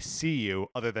Fodl, I see you,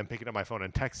 other than picking up my phone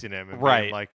and texting him and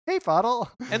being like, "Hey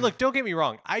Fodl." And look, don't get me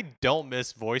wrong, I don't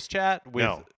miss voice chat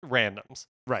with randoms.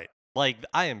 Right. Like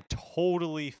I am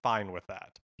totally fine with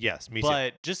that. Yes, me too.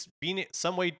 But just being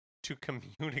some way to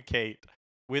communicate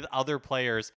with other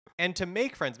players and to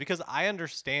make friends, because I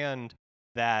understand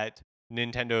that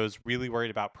Nintendo's really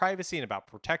worried about privacy and about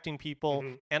protecting people,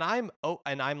 and I'm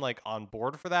like on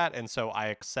board for that, and so I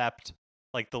accept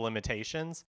like the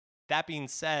limitations. That being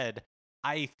said,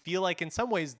 I feel like in some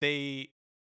ways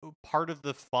part of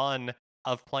the fun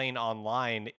of playing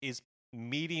online is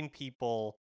meeting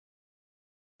people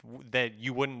that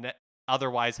you wouldn't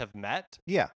otherwise have met.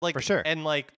 Yeah, like for sure. And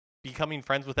like becoming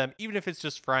friends with them, even if it's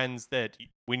just friends that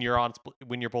when you're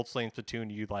both playing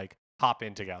Splatoon, you like hop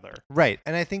in together. Right.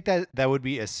 And I think that would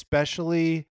be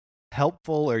especially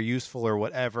helpful or useful or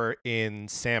whatever in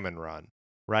Salmon Run,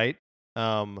 right?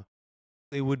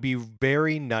 it would be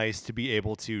very nice to be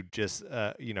able to just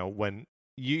when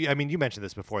you mentioned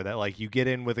this before, that like you get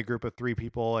in with a group of 3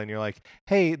 people and you're like,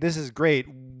 hey, this is great,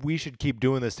 we should keep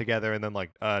doing this together, and then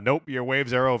like nope, your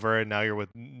waves are over and now you're with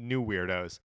new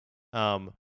weirdos.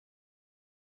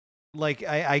 Like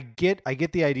I get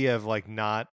the idea of like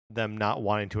not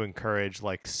wanting to encourage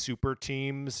like super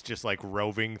teams just like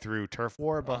roving through turf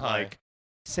war, but like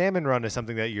Salmon Run is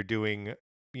something that you're doing,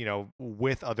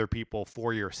 with other people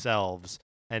for yourselves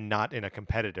and not in a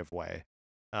competitive way.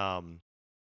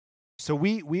 So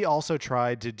we also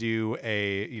tried to do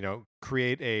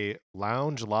create a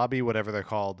lounge, lobby, whatever they're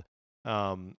called,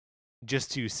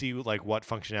 just to see like what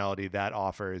functionality that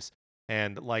offers.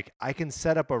 And like I can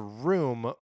set up a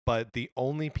room, but the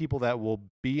only people that will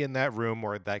be in that room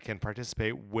or that can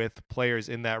participate with players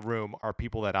in that room are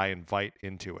people that I invite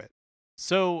into it.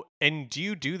 So, and do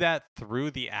you do that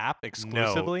through the app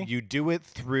exclusively? No, you do it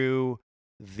through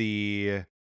the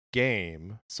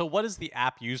game. So what is the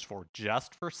app used for?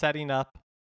 Just for setting up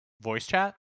voice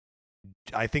chat?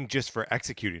 I think just for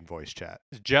executing voice chat.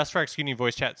 Just for executing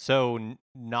voice chat. So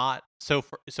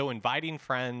so inviting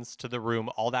friends to the room,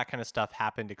 all that kind of stuff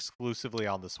happened exclusively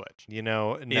on the Switch. In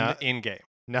game.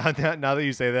 Now that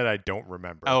you say that, I don't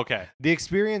remember. Oh, okay. The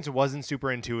experience wasn't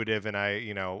super intuitive, and I,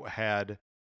 had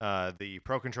the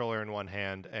Pro Controller in one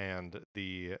hand and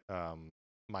the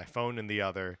my phone in the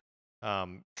other,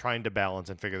 trying to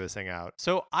balance and figure this thing out.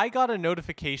 So I got a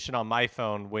notification on my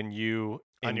phone when you...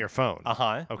 on your phone?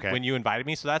 Okay. When you invited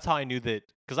me. So that's how I knew that,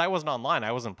 because I wasn't online.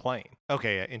 I wasn't playing.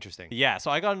 Okay, yeah, interesting. Yeah,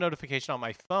 so I got a notification on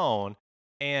my phone,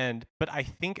 but I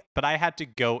had to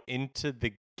go into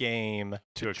the game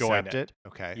to join it.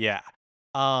 Okay. Yeah.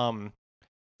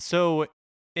 So,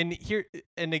 and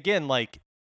again, like,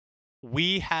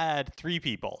 we had 3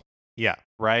 people. Yeah.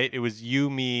 Right? It was you,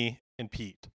 me, and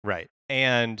Pete. Right.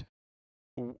 And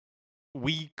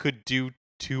we could do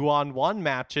 2-on-1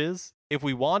 matches if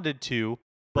we wanted to,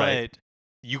 but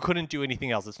you couldn't do anything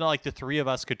else. It's not like the 3 of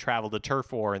us could travel to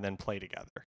Turf War and then play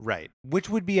together. Right. Which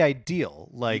would be ideal.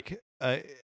 Like,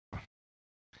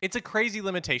 it's a crazy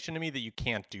limitation to me that you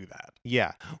can't do that.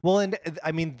 Yeah. Well, and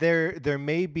I mean, there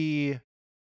may be...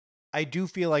 I do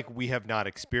feel like we have not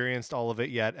experienced all of it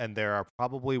yet, and there are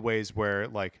probably ways where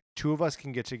like 2 of us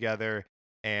can get together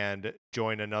and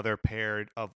join another pair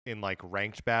in like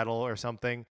ranked battle or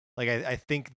something. Like I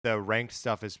think the ranked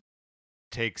stuff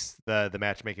takes the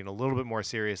matchmaking a little bit more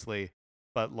seriously,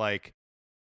 but like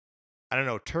I don't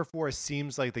know, Turf War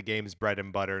seems like the game's bread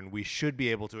and butter, and we should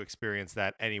be able to experience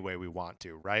that any way we want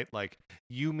to, right? Like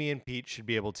you, me, and Pete should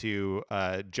be able to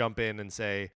jump in and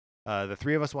say, the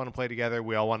 3 of us want to play together.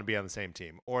 We all want to be on the same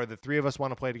team. Or the 3 of us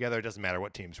want to play together. It doesn't matter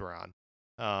what teams we're on.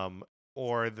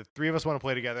 Or the 3 of us want to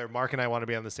play together. Mark and I want to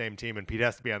be on the same team, and Pete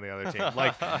has to be on the other team.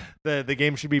 Like the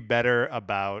game should be better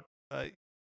about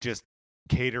just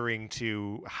catering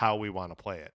to how we want to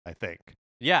play it, I think.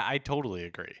 Yeah, I totally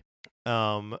agree.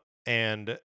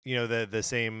 And the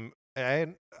same.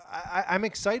 I'm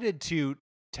excited to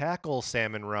tackle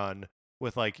Salmon Run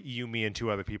with like you, me, and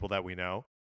 2 other people that we know.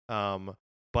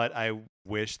 But I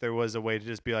wish there was a way to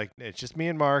just be like, it's just me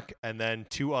and Mark, and then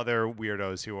 2 other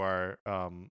weirdos who are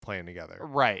playing together.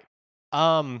 Right.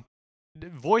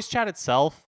 Voice chat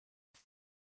itself,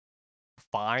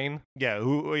 fine. Yeah.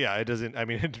 It doesn't. I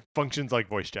mean, it functions like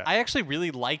voice chat. I actually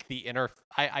really like the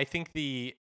I think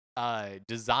the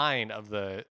design of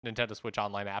the Nintendo Switch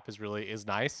Online app is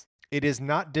nice. It is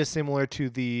not dissimilar to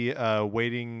the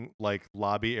waiting like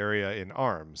lobby area in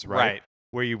ARMS, right? Right.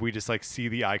 Where we just like see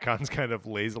the icons kind of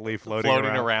lazily floating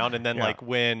around, and then like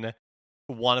when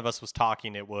one of us was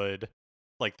talking, it would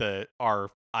like our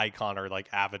icon or like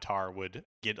avatar would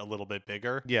get a little bit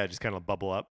bigger. Yeah, just kind of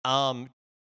bubble up.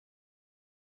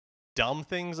 Dumb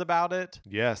things about it.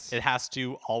 Yes. It has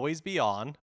to always be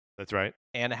on. That's right.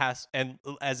 And and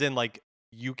as in like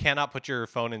you cannot put your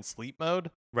phone in sleep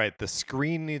mode. Right. The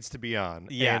screen needs to be on.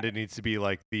 Yeah. And it needs to be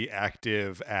like the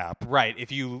active app. Right.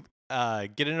 If you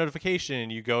get a notification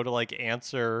and you go to like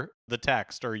answer the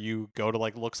text, or you go to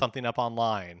like look something up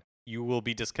online, you will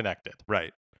be disconnected.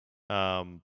 Right.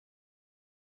 That's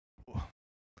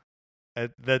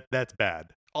bad.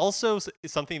 Also,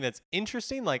 something that's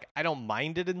interesting, like I don't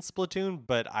mind it in Splatoon,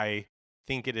 but I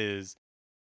think it is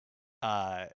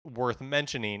worth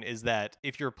mentioning, is that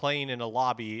if you're playing in a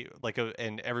lobby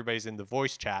and everybody's in the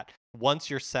voice chat, once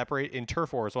you're separated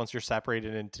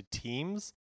into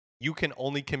teams, you can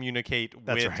only communicate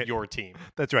with your team.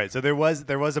 That's right. So there was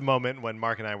a moment when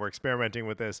Mark and I were experimenting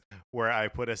with this where I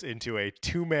put us into a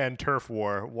 2-man turf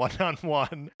war,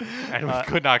 1-on-1. And we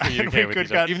could not communicate with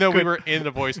each other. Even though we were in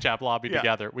the voice chat lobby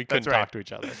together, we couldn't talk to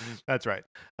each other. That's right.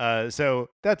 So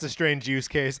that's a strange use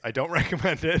case. I don't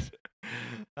recommend it.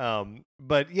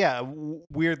 But yeah,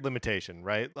 weird limitation,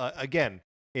 right? Again,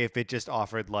 if it just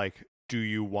offered like, do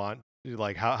you want,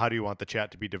 like, how do you want the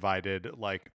chat to be divided?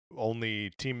 Like,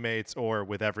 only teammates or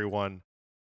with everyone?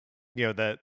 You know,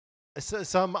 that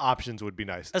some options would be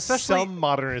nice. Especially some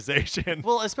modernization.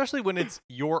 Well, especially when it's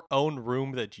your own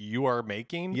room that you are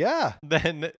making. Yeah.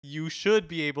 Then you should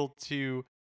be able to.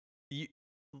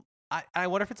 I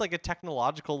wonder if it's like a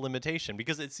technological limitation,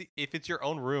 because if it's your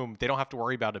own room, they don't have to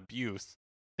worry about abuse.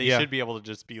 They should be able to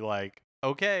just be like,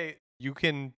 okay, you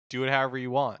can do it however you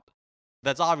want.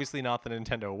 That's obviously not the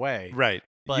Nintendo way. Right.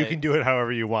 But you can do it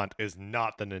however you want is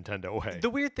not the Nintendo way. The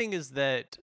weird thing is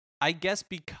that I guess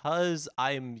because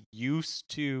I'm used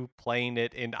to playing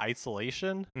it in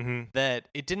isolation, that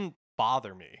it didn't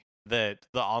bother me that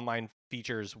the online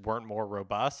features weren't more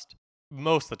robust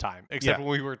most of the time, except when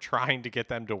we were trying to get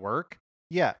them to work.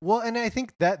 Yeah. Well, and I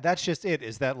think that's just it,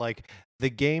 is that like the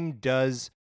game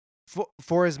does,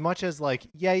 for as much as like,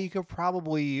 yeah, you could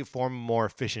probably form a more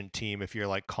efficient team if you're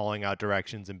like calling out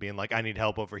directions and being like, I need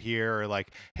help over here, or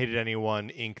like, hey, did anyone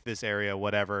ink this area,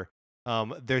 whatever.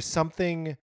 There's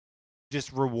something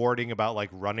just rewarding about like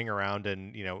running around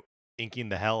and, you know, inking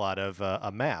the hell out of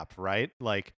a map, right?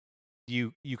 Like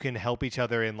you can help each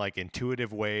other in like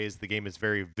intuitive ways. The game is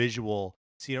very visual,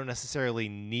 so you don't necessarily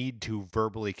need to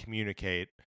verbally communicate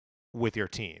with your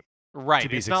team.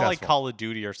 Right. It's not like Call of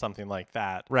Duty or something like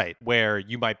that. Right. Where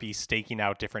you might be staking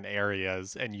out different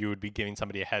areas and you would be giving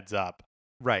somebody a heads up.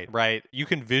 Right. Right. You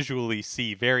can visually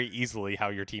see very easily how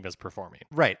your team is performing.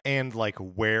 Right. And like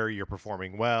where you're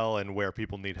performing well and where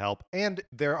people need help. And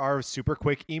there are super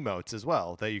quick emotes as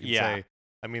well that you can say.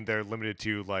 I mean, they're limited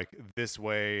to like this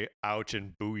way, ouch,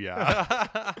 and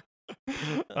booyah.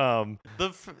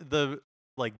 The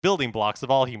like building blocks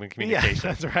of all human communication.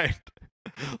 Yeah, that's right.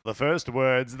 The first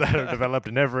words that are developed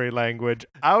in every language,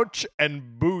 ouch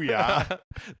and booyah.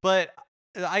 But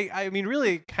I mean,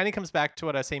 really, it kind of comes back to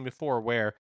what I was saying before,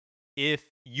 where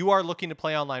if you are looking to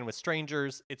play online with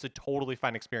strangers, it's a totally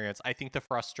fine experience. I think the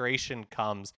frustration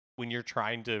comes when you're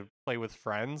trying to play with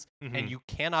friends and you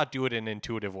cannot do it in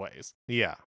intuitive ways.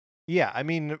 Yeah. Yeah. I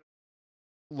mean,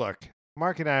 look,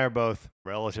 Mark and I are both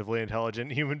relatively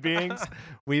intelligent human beings.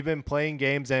 We've been playing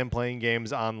games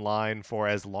online for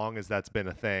as long as that's been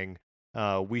a thing.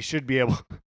 We should be able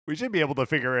to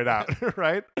figure it out,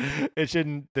 right? There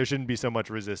shouldn't be so much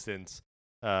resistance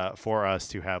for us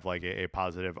to have like a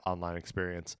positive online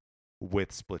experience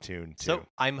with Splatoon 2. So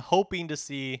I'm hoping to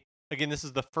see, again, this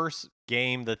is the first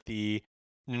game that the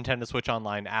Nintendo Switch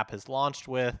Online app has launched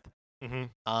with.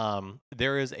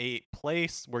 There is a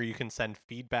place where you can send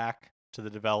feedback to the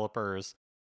developers.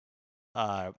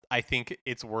 I think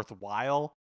it's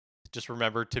worthwhile. Just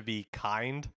remember to be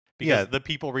kind, because the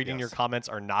people reading your comments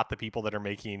are not the people that are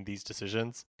making these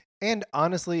decisions. And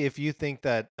honestly, if you think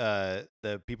that the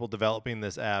people developing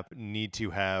this app need to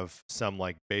have some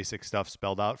like basic stuff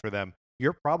spelled out for them,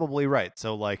 you're probably right.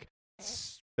 So like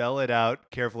spell it out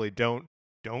carefully. Don't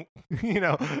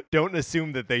don't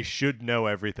assume that they should know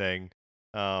everything.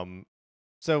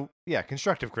 So yeah,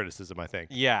 constructive criticism, I think.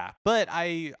 Yeah, but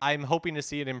I'm hoping to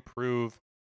see it improve.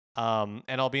 And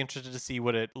I'll be interested to see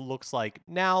what it looks like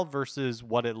now versus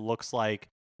what it looks like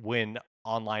when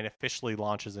online officially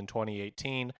launches in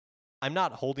 2018. I'm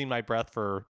not holding my breath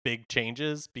for big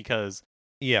changes because,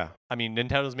 I mean,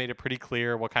 Nintendo's made it pretty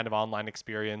clear what kind of online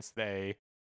experience they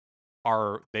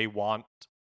want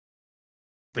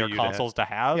their consoles to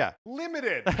have. Yeah,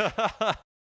 limited.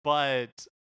 But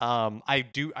I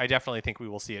definitely think we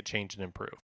will see it change and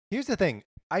improve. Here's the thing.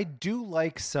 I do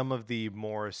like some of the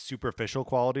more superficial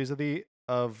qualities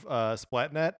of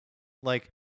Splatnet. Like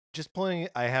just playing,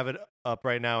 I have it up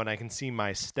right now and I can see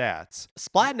my stats.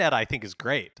 Splatnet, I think, is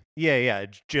great. Yeah.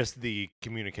 Just the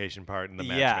communication part and the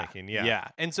matchmaking. Yeah.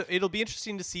 And so it'll be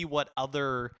interesting to see what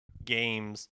other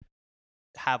games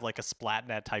have like a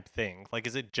Splatnet type thing. Like,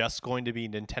 is it just going to be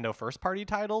Nintendo first party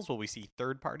titles? Will we see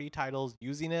third party titles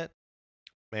using it?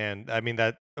 Man, I mean,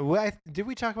 did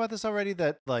we talk about this already?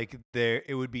 That like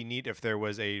it would be neat if there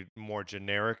was a more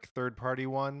generic third party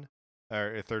one,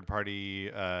 or a third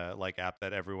party like app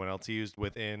that everyone else used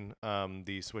within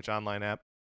the Switch Online app.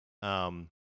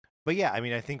 But yeah, I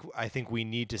mean, I think we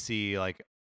need to see like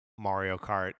Mario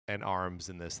Kart and ARMS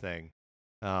in this thing.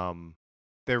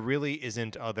 There really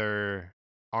isn't other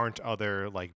aren't other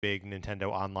like big Nintendo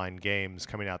online games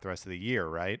coming out the rest of the year,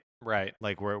 right? Right.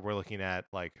 Like we're looking at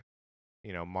like,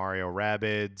 Mario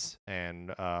Rabbids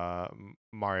and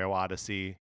Mario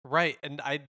Odyssey. Right, and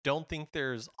I don't think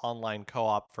there's online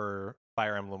co-op for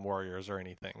Fire Emblem Warriors or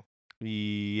anything.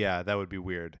 Yeah, that would be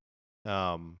weird.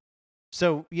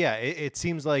 So yeah, it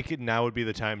seems like now would be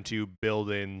the time to build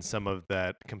in some of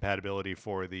that compatibility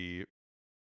for the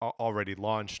already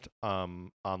launched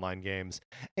online games,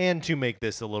 and to make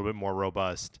this a little bit more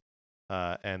robust,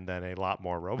 and then a lot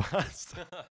more robust.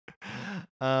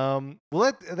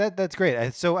 Well, that's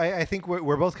great. So I think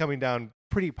we're both coming down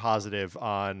pretty positive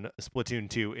on Splatoon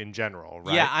 2 in general,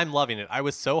 right? Yeah, I'm loving it. I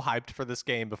was so hyped for this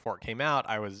game before it came out.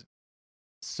 I was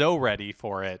so ready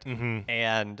for it. Mm-hmm.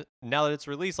 And now that it's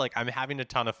released, like, I'm having a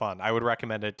ton of fun. I would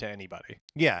recommend it to anybody.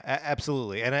 Yeah,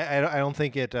 absolutely. And I don't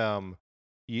think it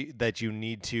that you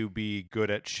need to be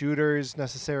good at shooters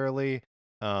necessarily.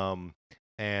 And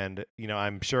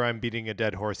I'm sure I'm beating a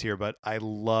dead horse here, but I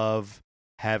love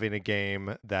having a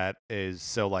game that is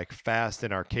so like fast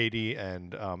and arcadey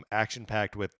and action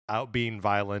packed without being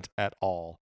violent at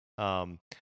all.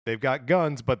 They've got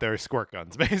guns, but they're squirt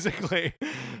guns basically.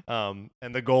 And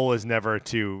the goal is never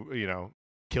to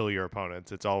kill your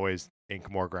opponents. It's always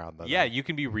ink more ground than Yeah, them. you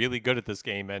can be really good at this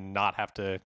game and not have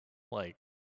to like.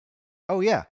 Oh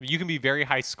yeah, you can be very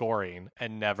high scoring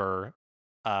and never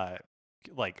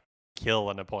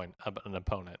kill an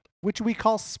opponent, which we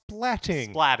call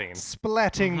splatting.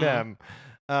 Splatting them.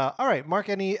 All right, Mark.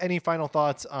 Any final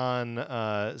thoughts on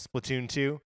Splatoon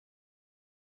 2?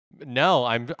 No,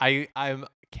 I'm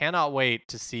cannot wait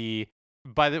to see.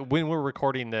 When we're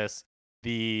recording this,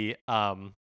 the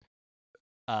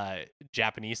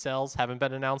Japanese sales haven't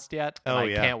been announced yet. And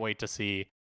I can't wait to see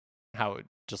how it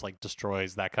just like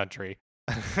destroys that country.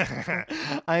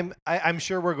 I'm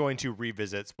sure we're going to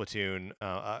revisit Splatoon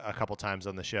a couple times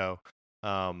on the show,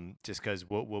 just because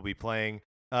we'll be playing.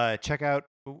 Check out.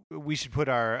 We should put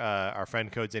our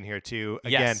friend codes in here too.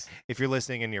 Again, yes. If you're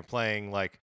listening and you're playing,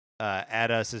 like,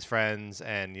 add us as friends,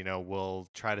 and we'll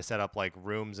try to set up like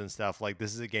rooms and stuff. Like,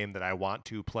 this is a game that I want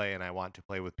to play, and I want to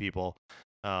play with people.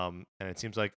 And it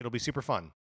seems like it'll be super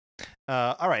fun.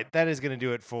 All right, that is going to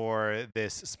do it for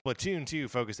this Splatoon 2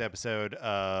 focused episode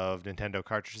of Nintendo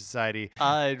Cartridge Society.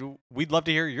 We'd love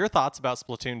to hear your thoughts about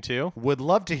Splatoon 2. Would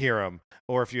love to hear them.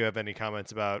 Or if you have any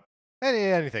comments about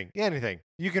anything,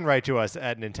 you can write to us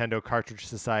at Nintendo Cartridge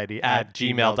Society at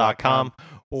gmail.com.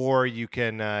 Or you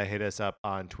can hit us up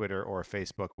on Twitter or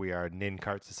Facebook. We are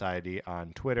NinCart Society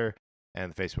on Twitter.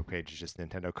 And the Facebook page is just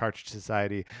Nintendo Cartridge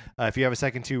Society. If you have a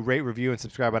second to rate, review, and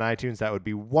subscribe on iTunes, that would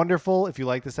be wonderful. If you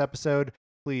like this episode,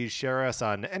 please share us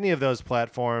on any of those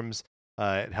platforms.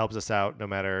 It helps us out no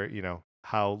matter,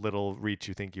 how little reach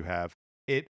you think you have.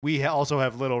 We also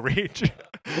have little reach.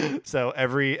 So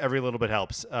every little bit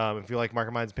helps. If you like Mark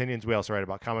and Mine's opinions, we also write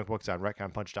about comic books on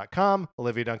retconpunch.com.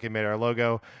 Olivia Duncan made our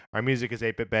logo. Our music is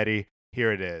 8-Bit Betty.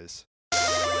 Here it is.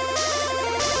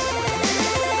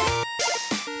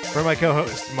 For my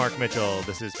co-host, Mark Mitchell,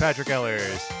 this is Patrick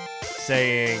Ellers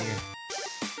saying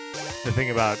the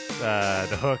thing about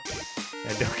the hook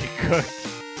and don't get cooked.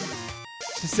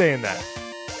 Just saying that.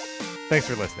 Thanks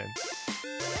for listening.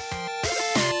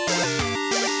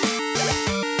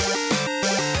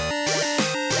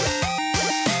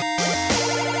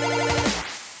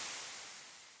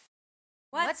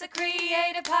 What's a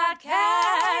Creative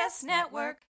Podcast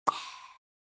Network?